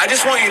 I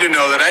just want you to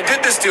know that I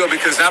did this deal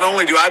because not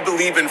only do I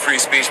believe in free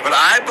speech, but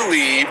I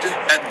believed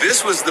that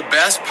this was the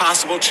best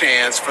possible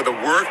chance for the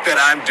work that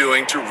I'm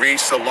doing to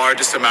reach the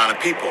largest amount of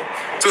people.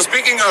 So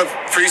speaking of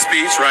free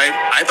speech, right,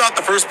 I thought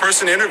the first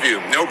person interview,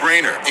 no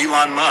brainer,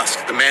 Elon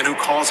Musk, the man who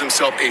calls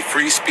himself a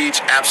free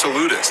speech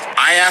absolutist.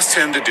 I asked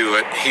him to do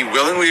it. He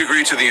willingly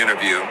agreed to the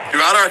interview.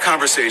 Throughout our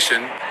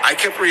conversation, I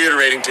kept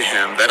reiterating to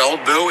him that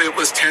although it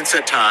was tense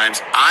at times,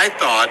 I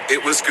thought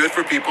it was good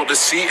for people to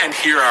see and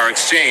hear our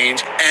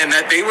exchange and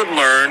that they would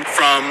learn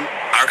from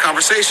our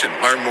conversation,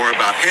 learn more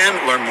about him,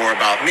 learn more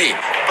about me.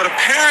 But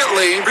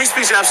apparently, free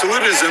speech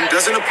absolutism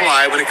doesn't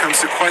apply when it comes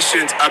to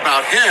questions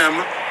about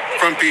him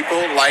from people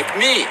like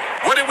me.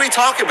 What did we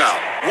talk about?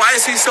 Why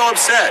is he so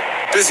upset?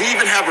 Does he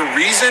even have a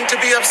reason to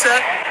be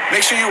upset?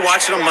 Make sure you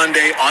watch it on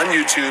Monday on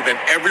YouTube and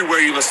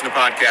everywhere you listen to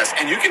podcasts,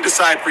 and you can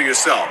decide for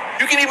yourself.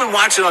 You can even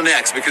watch it on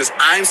X because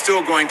I'm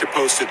still going to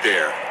post it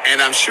there,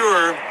 and I'm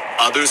sure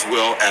others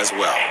will as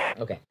well.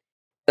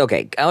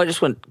 Okay. I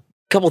just want a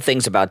couple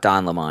things about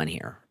Don Lemon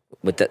here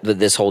with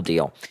this whole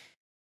deal.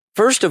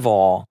 First of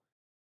all,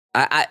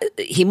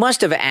 he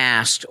must have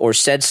asked or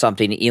said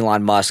something to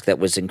Elon Musk that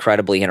was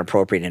incredibly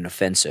inappropriate and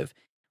offensive.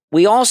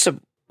 We also,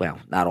 well,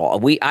 not all.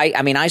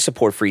 I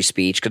support free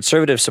speech.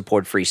 Conservatives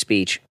support free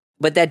speech,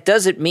 but that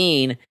doesn't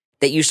mean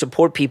that you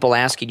support people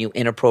asking you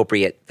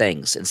inappropriate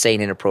things and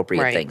saying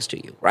inappropriate things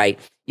to you, right?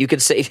 You can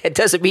say that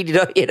doesn't mean you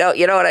understand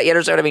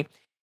what I mean.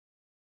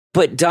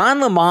 But Don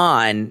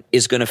Lemon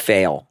is going to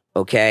fail.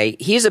 Okay,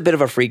 he's a bit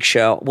of a freak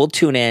show. We'll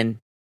tune in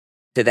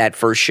to that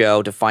first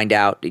show to find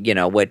out,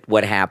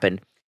 what happened.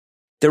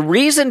 The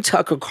reason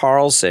Tucker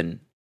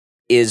Carlson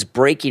is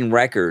breaking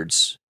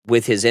records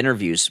with his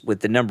interviews, with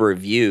the number of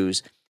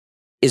views,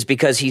 is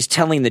because he's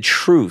telling the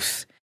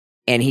truth,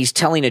 and he's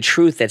telling a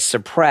truth that's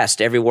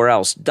suppressed everywhere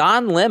else.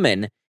 Don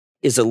Lemon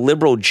is a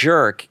liberal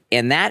jerk,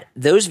 and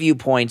those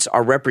viewpoints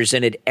are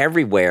represented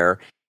everywhere.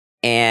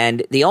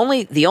 And the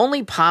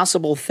only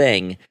possible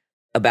thing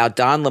about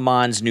Don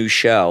Lemon's new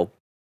show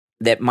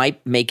that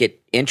might make it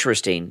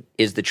interesting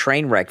is the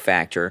train wreck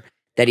factor,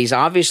 that he's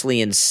obviously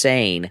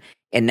insane.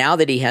 And now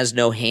that he has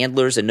no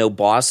handlers and no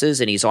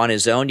bosses and he's on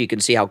his own, you can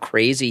see how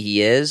crazy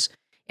he is.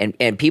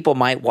 And people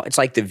might, it's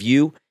like The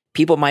View,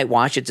 people might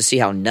watch it to see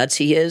how nuts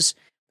he is.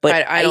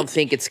 But I don't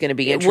think it's going to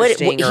be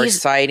interesting or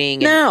exciting.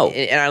 No.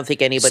 And I don't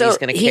think anybody's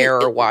going to care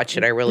or watch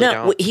it. I really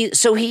don't.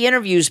 So he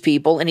interviews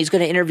people, and he's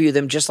going to interview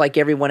them just like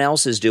everyone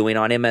else is doing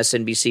on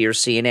MSNBC or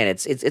CNN.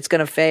 It's going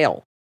to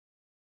fail.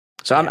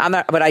 So I'm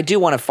not, but I do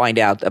want to find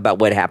out about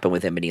what happened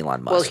with him and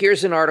Elon Musk. Well,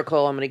 here's an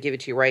article. I'm going to give it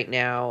to you right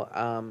now.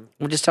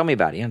 Well, just tell me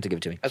about it. You don't have to give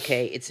it to me.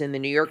 Okay, it's in the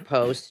New York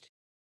Post.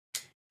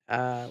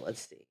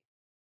 Let's see.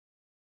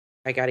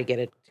 I got to get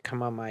it to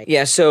come on my...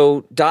 Yeah,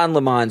 so Don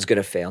Lemon's going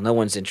to fail. No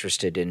one's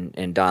interested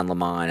in Don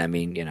Lemon. I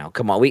mean,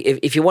 come on.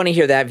 If you want to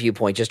hear that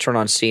viewpoint, just turn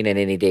on CNN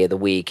any day of the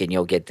week and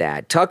you'll get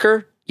that.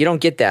 Tucker, you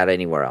don't get that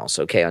anywhere else,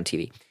 okay, on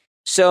TV.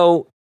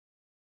 So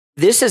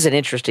this is an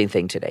interesting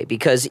thing today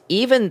because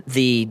even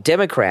the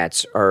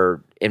Democrats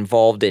are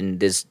involved in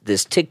this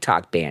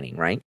TikTok banning,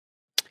 right?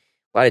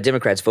 A lot of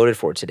Democrats voted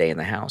for it today in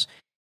the House.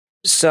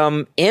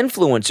 Some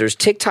influencers,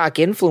 TikTok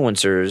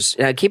influencers,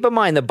 now keep in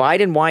mind the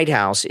Biden White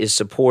House is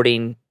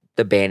supporting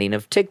the banning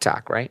of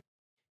TikTok, right?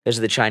 Because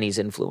of the Chinese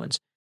influence.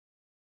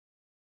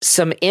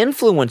 Some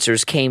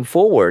influencers came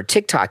forward,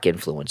 TikTok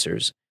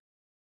influencers,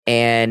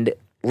 and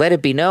let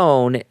it be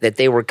known that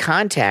they were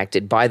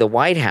contacted by the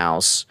White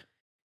House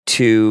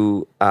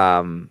to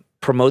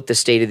promote the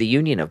State of the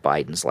Union of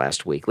Biden's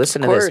last week.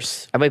 Listen to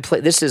this. I mean,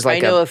 this is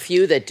like I know a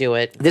few that do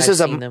it. This I've is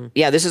seen them.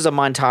 Yeah, this is a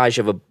montage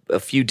of a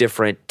few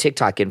different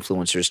TikTok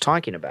influencers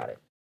talking about it.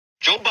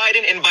 Joe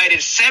Biden invited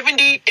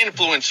 70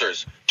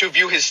 influencers to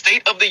view his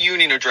State of the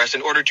Union address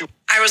in order to...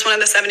 I was one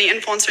of the 70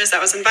 influencers that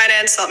was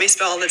invited, so let me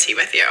spill the tea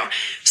with you.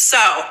 So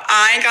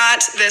I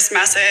got this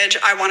message,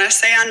 I want to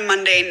say on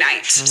Monday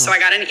night. So I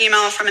got an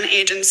email from an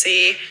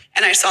agency,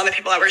 and I saw the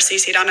people that were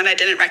CC'd on, and I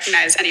didn't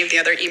recognize any of the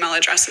other email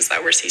addresses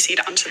that were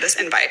CC'd onto this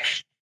invite.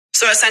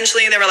 So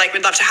essentially, they were like,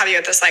 we'd love to have you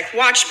at this like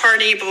watch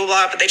party, blah, blah,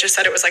 blah, but they just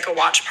said it was like a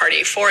watch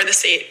party for the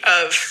State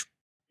of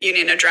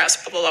Union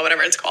address, blah, blah, blah,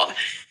 whatever it's called.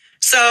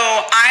 So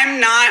I'm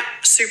not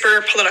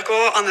super political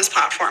on this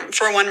platform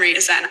for one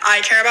reason. I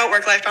care about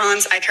work-life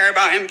balance. I care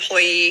about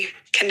employee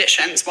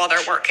conditions while they're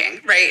working,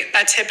 right?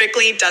 That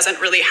typically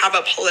doesn't really have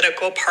a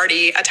political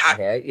party attack.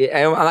 Okay.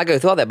 I'm not going to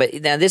throw that, but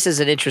now this is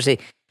an interesting...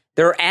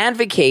 They're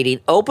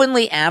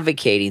openly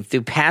advocating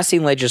through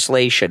passing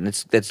legislation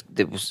that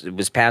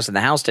was passed in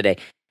the House today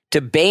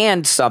to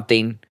ban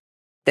something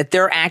that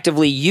they're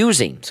actively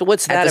using. So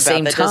what's that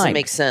about? That doesn't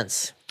make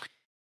sense.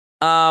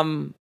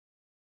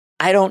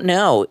 I don't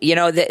know.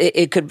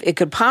 It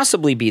could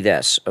possibly be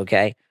this,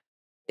 okay?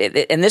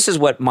 And this is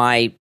what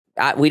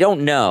we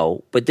don't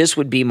know, but this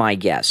would be my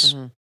guess,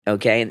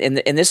 okay?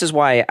 And this is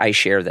why I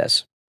share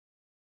this.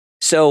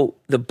 So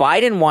the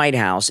Biden White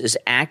House is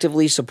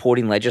actively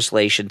supporting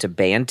legislation to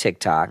ban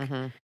TikTok.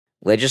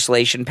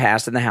 Legislation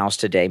passed in the House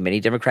today.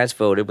 Many Democrats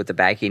voted with the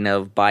backing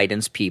of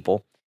Biden's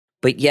people,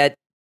 but yet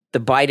the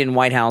Biden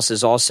White House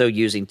is also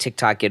using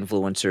TikTok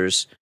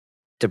influencers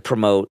to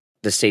promote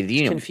the State of the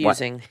Union.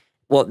 Confusing.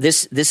 Well,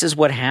 this is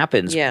what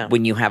happens Yeah.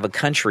 when you have a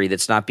country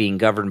that's not being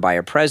governed by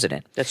a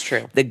president. That's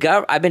true.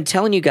 I've been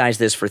telling you guys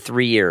this for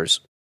 3 years.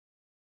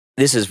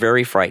 This is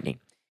very frightening.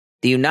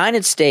 The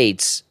United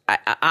States,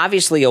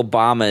 obviously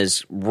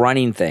Obama's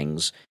running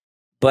things,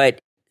 but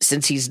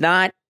since he's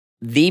not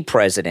the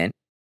president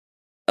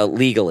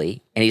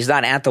legally, and he's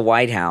not at the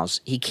White House,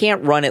 he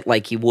can't run it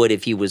like he would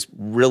if he was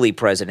really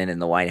president in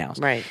the White House.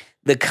 Right.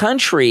 The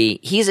country,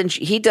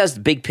 he does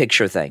big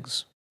picture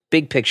things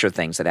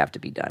that have to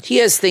be done. He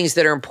has things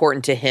that are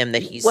important to him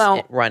that he's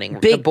running.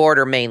 The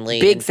border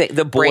mainly.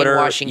 The border,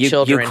 brainwashing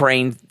children.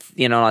 Ukraine,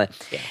 all that.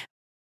 Yeah.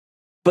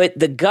 But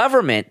the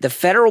government, the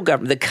federal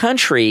government, the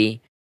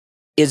country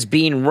is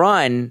being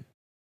run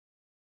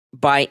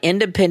by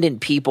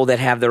independent people that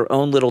have their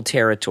own little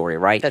territory,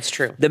 right? That's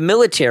true. The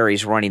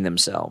military's running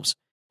themselves.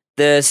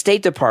 The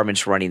State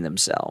Department's running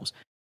themselves.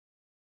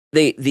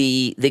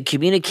 The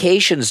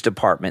communications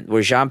department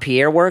where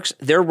Jean-Pierre works,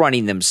 they're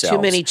running themselves.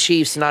 Too many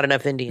chiefs, not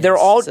enough Indians.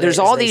 There's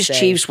all these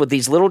chiefs with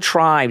these little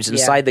tribes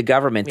inside the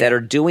government that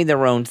are doing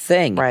their own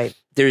thing. Right.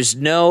 There's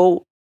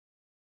no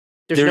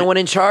one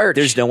in charge.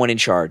 There's no one in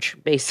charge.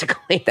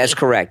 Basically. That's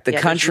correct. The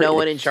country. There's no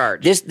one in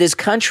charge. This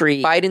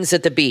country. Biden's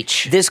at the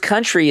beach. This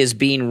country is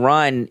being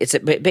run. It's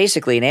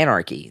basically an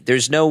anarchy. There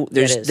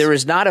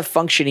is not a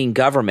functioning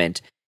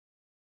government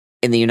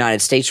in the United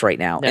States right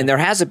now. No. And there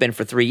hasn't been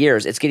for 3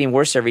 years. It's getting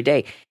worse every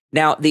day.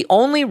 Now, the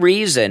only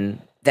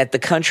reason that the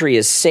country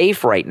is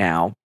safe right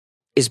now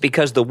is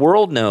because the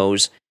world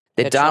knows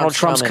that Donald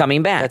Trump's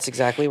coming back. That's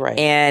exactly right.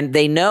 And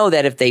they know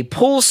that if they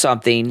pull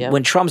something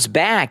when Trump's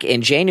back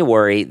in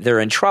January, they're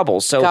in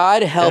trouble. So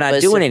God help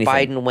us if anything.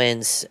 Biden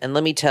wins. And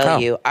let me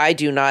tell you, I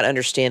do not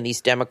understand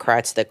these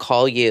Democrats that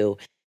call you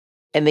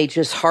and they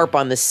just harp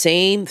on the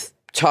same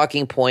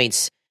talking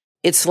points.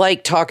 It's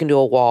like talking to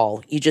a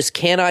wall. You just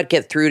cannot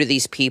get through to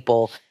these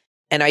people.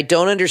 And I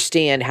don't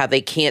understand how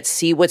they can't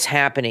see what's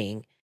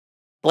happening.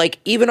 Like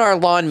even our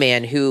lawn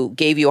man who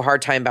gave you a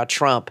hard time about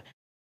Trump,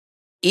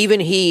 even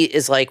he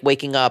is like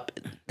waking up.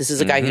 This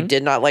is a guy who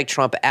did not like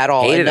Trump at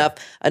all.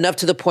 Enough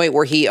to the point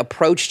where he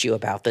approached you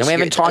about this. And we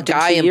haven't talked to a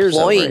guy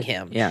employing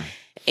him. Yeah.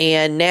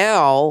 And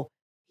now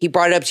he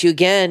brought it up to you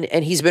again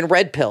and he's been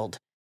red pilled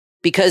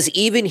because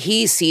even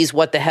he sees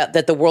what the hell,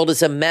 that the world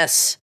is a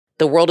mess.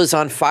 The world is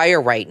on fire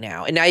right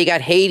now. And now you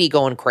got Haiti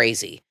going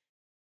crazy.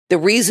 The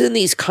reason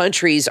these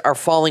countries are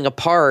falling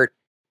apart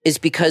is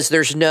because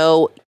there's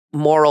no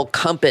moral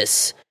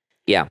compass.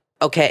 Yeah.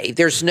 Okay.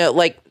 There's no,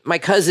 like my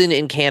cousin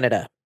in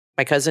Canada,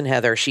 my cousin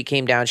Heather, she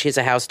came down. She has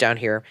a house down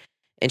here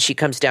and she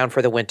comes down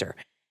for the winter.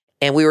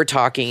 And we were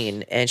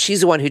talking and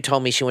she's the one who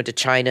told me she went to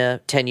China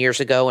 10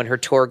 years ago and her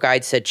tour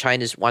guide said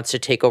China wants to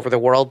take over the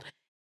world.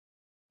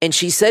 And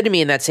she said to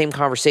me in that same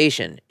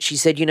conversation, she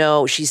said,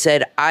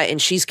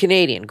 and she's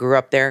Canadian, grew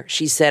up there.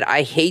 She said,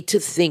 I hate to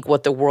think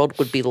what the world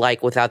would be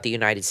like without the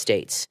United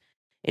States.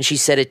 And she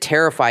said, it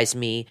terrifies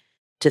me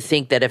to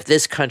think that if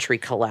this country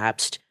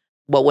collapsed,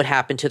 what would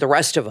happen to the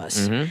rest of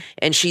us? Mm-hmm.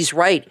 And she's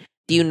right.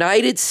 The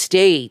United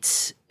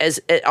States,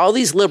 as all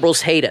these liberals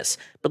hate us.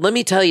 But let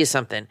me tell you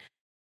something.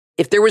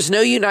 If there was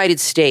no United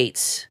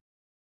States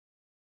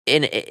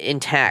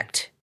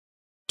intact,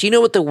 do you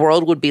know what the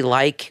world would be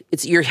like?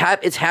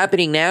 It's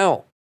happening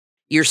now.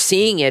 You're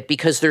seeing it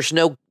because there's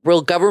no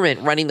real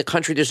government running the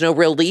country. There's no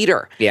real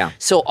leader. Yeah.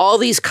 So all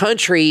these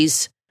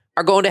countries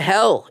are going to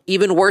hell,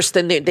 even worse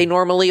than they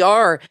normally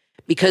are,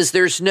 because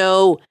there's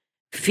no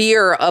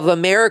fear of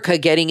America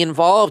getting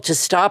involved to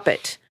stop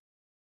it.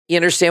 You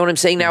understand what I'm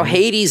saying? Now,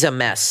 Haiti's a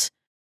mess.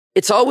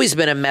 It's always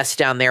been a mess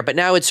down there, but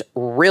now it's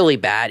really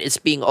bad. It's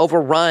being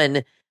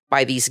overrun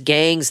by these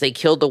gangs. They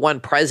killed the one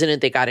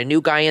president. They got a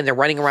new guy in. They're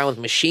running around with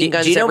machine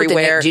guns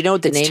everywhere. Do you know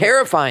what the name? It's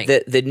terrifying.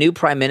 The new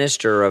prime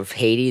minister of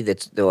Haiti.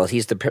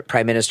 He's the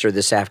prime minister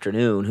this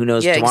afternoon. Who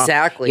knows? Yeah, tomorrow?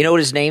 exactly. You know what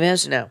his name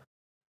is? No.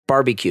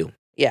 Barbecue.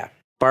 Yeah.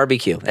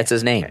 Barbecue. That's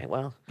his name. Okay,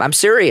 well, I'm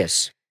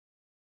serious.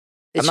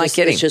 I'm not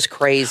kidding. It's just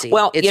crazy.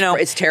 Well,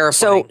 it's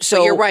terrifying.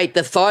 So you're right.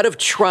 The thought of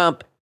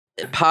Trump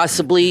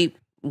possibly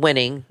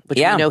winning, which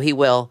we know he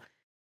will,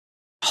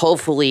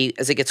 hopefully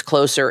as it gets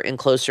closer and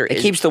closer, it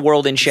keeps the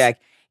world in check.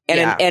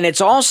 And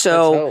it's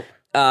also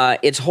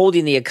it's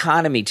holding the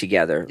economy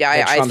together.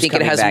 Yeah, I think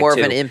it has more of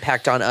an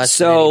impact on us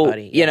than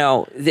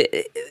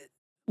anybody.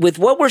 With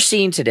what we're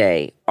seeing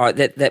today,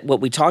 that what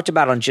we talked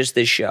about on just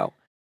this show,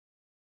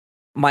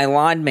 my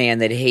lawn man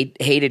that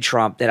hated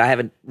Trump that I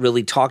haven't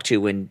really talked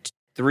to in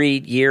 3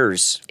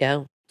 years.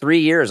 Yeah. 3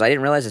 years. I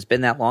didn't realize it's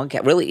been that long.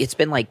 Really, it's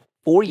been like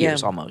 4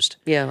 years almost.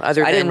 Yeah. I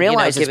didn't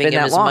realize it's giving been him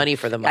that his long. money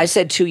for the month. I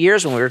said 2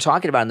 years when we were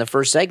talking about it in the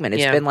first segment.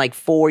 It's been like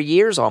 4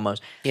 years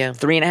almost. Yeah.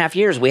 3.5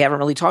 years. We haven't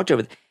really talked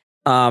over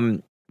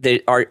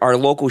our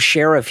local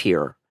sheriff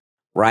here,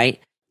 right?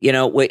 You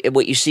know,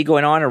 what you see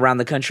going on around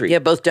the country. Yeah,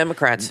 both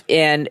Democrats.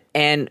 And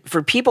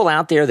for people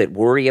out there that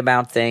worry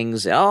about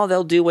things,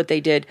 they'll do what they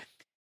did.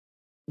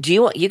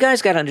 You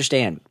guys got to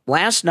understand,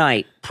 last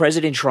night,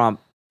 President Trump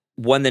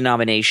won the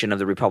nomination of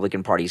the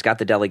Republican Party. He's got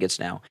the delegates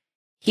now.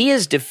 he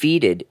has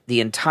defeated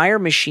the entire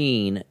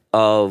machine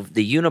of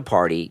the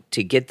Uniparty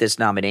to get this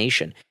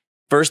nomination.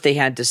 First, they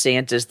had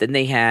DeSantis. Then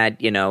they had,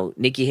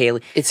 Nikki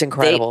Haley. It's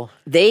incredible.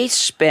 They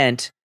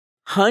spent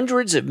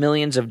hundreds of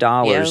millions of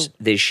dollars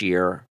this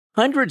year,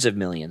 many hundreds of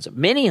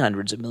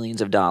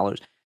millions of dollars,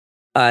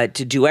 to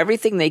do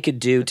everything they could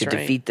do to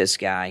defeat this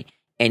guy,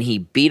 and he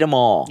beat them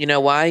all. You know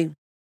why?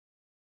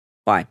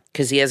 Why?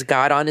 Because he has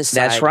God on his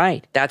side. That's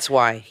right. That's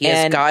why. He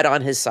has God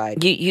on his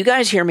side. You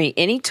guys hear me?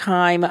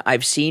 Anytime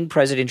I've seen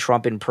President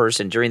Trump in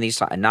person during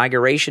these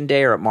Inauguration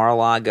Day or at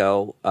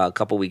Mar-a-Lago a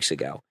couple weeks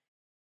ago,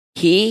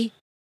 he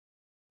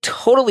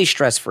totally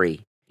stress-free.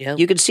 Yeah.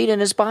 You could see it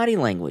in his body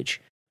language.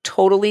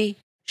 Totally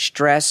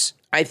stress-free.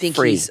 I think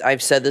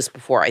I've said this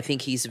before, I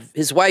think his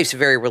wife's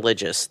very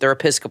religious. They're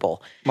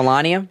Episcopal.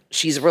 Melania?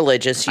 She's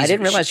religious. I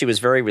didn't realize she was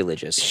very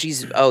religious.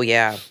 She's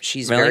Really?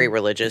 very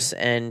religious,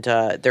 and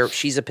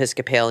she's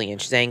Episcopalian.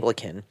 She's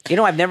Anglican.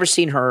 I've never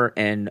seen her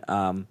in.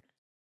 I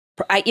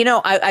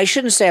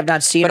shouldn't say I've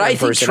not seen her in person.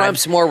 But I think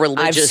Trump's more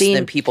religious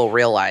than people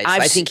realize.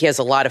 I think he has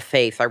a lot of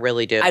faith. I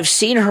really do. I've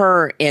seen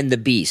her in The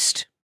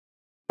Beast.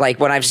 Like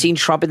when I've seen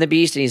Trump in The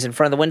Beast and he's in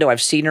front of the window,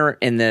 I've seen her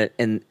in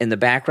the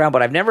background,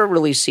 but I've never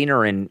really seen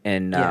her in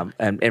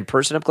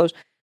person up close.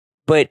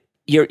 But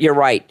you're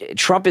right.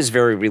 Trump is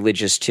very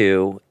religious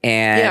too,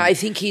 and I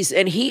think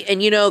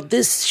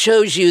this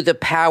shows you the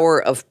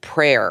power of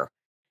prayer.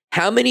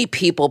 How many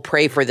people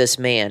pray for this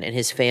man and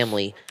his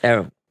family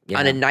on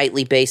a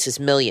nightly basis?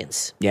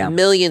 Millions. Yeah.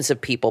 Millions of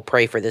people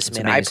pray for this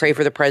man. Amazing. I pray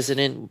for the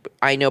president.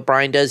 I know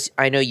Brian does.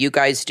 I know you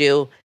guys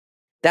do.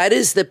 That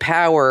is the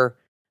power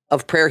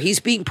of prayer. He's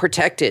being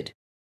protected.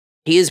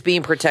 He is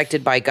being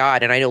protected by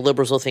God. And I know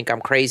liberals will think I'm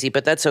crazy,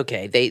 but that's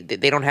okay. They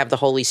don't have the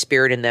Holy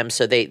Spirit in them,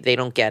 so they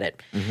don't get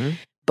it. Mm-hmm.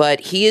 But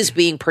he is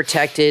being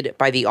protected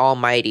by the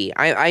Almighty.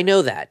 I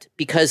know that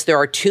because there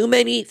are too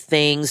many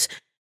things.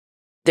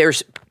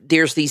 There's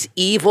these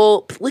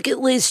evil. Look at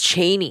Liz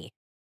Cheney.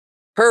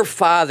 Her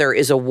father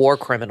is a war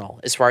criminal,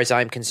 as far as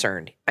I'm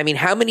concerned. I mean,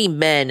 how many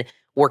men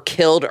were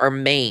killed or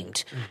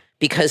maimed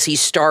because he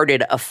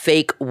started a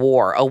fake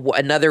war,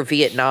 another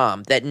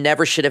Vietnam that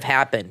never should have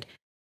happened?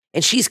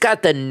 And she's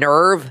got the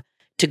nerve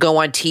to go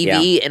on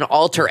TV and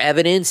alter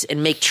evidence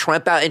and make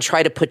Trump out and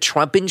try to put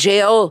Trump in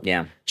jail.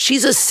 Yeah.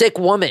 She's a sick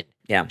woman.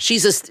 Yeah.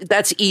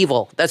 That's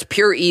evil. That's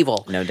pure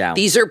evil. No doubt.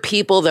 These are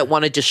people that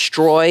want to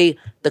destroy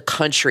the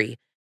country,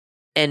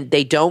 and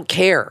they don't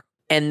care.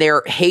 And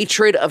their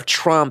hatred of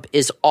Trump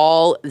is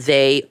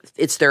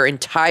it's their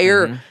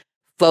entire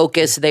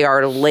focus. They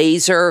are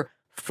laser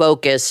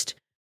focused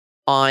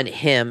on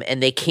him,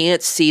 and they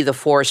can't see the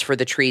forest for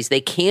the trees.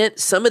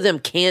 Some of them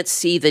can't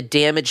see the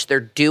damage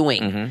they're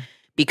doing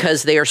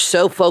because they are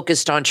so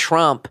focused on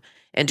Trump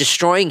and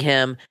destroying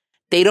him.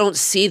 They don't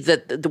see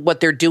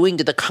what they're doing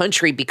to the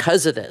country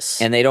because of this.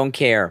 And they don't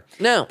care.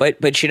 No.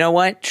 But you know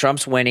what?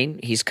 Trump's winning.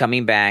 He's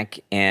coming back,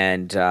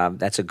 and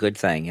that's a good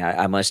thing.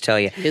 I must tell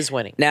you. He is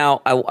winning.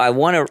 Now, I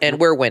want to... And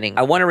we're winning.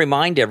 I want to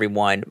remind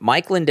everyone,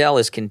 Mike Lindell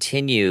has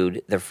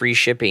continued the free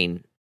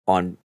shipping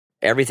on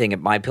everything at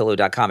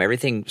MyPillow.com,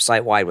 everything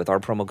site-wide with our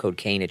promo code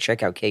Kane at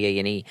checkout,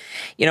 Kane.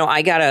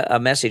 I got a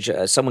message,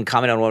 someone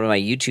commented on one of my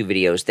YouTube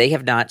videos. They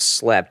have not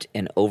slept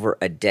in over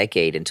a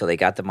decade until they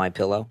got the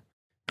MyPillow.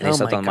 Oh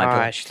my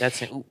gosh,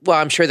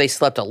 I'm sure they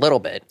slept a little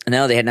bit.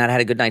 No, they had not had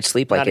a good night's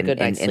sleep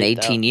in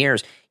 18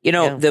 years.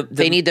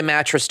 They need the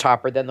mattress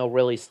topper, then they'll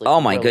really sleep.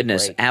 Oh my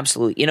goodness, great.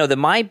 Absolutely. The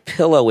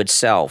MyPillow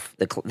itself,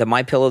 the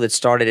MyPillow that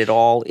started it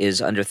all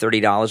is under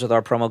 $30 with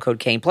our promo code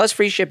Kane, plus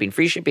free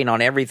shipping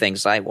on everything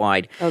site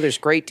wide. Oh, there's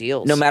great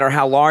deals. No matter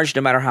how large,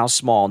 no matter how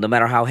small, no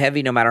matter how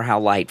heavy, no matter how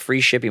light,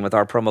 free shipping with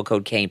our promo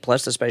code Kane,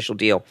 plus the special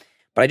deal.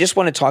 But I just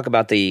want to talk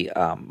about the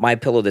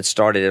MyPillow that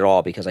started it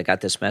all because I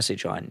got this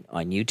message on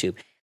YouTube.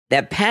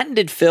 That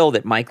patented fill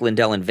that Mike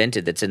Lindell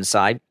invented that's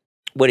inside,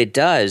 what it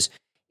does,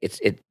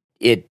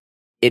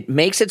 it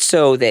makes it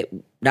so that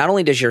not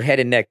only does your head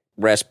and neck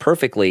rest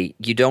perfectly,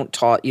 you don't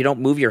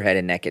move your head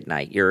and neck at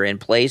night. You're in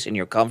place and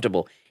you're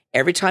comfortable.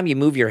 Every time you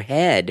move your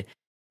head,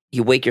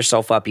 you wake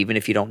yourself up even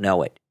if you don't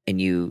know it,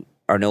 and you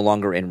are no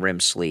longer in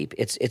REM sleep.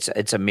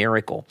 It's a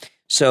miracle.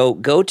 So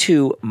go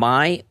to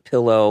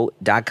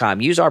mypillow.com.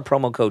 Use our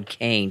promo code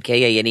Kane,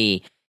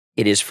 Kane.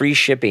 It is free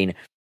shipping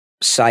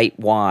site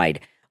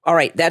wide. All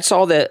right, that's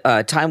all the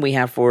time we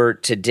have for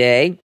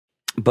today,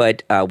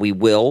 but we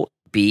will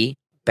be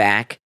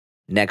back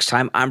next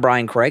time. I'm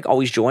Brian Craig,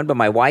 always joined by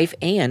my wife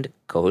and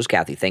co-host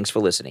Kathy. Thanks for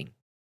listening.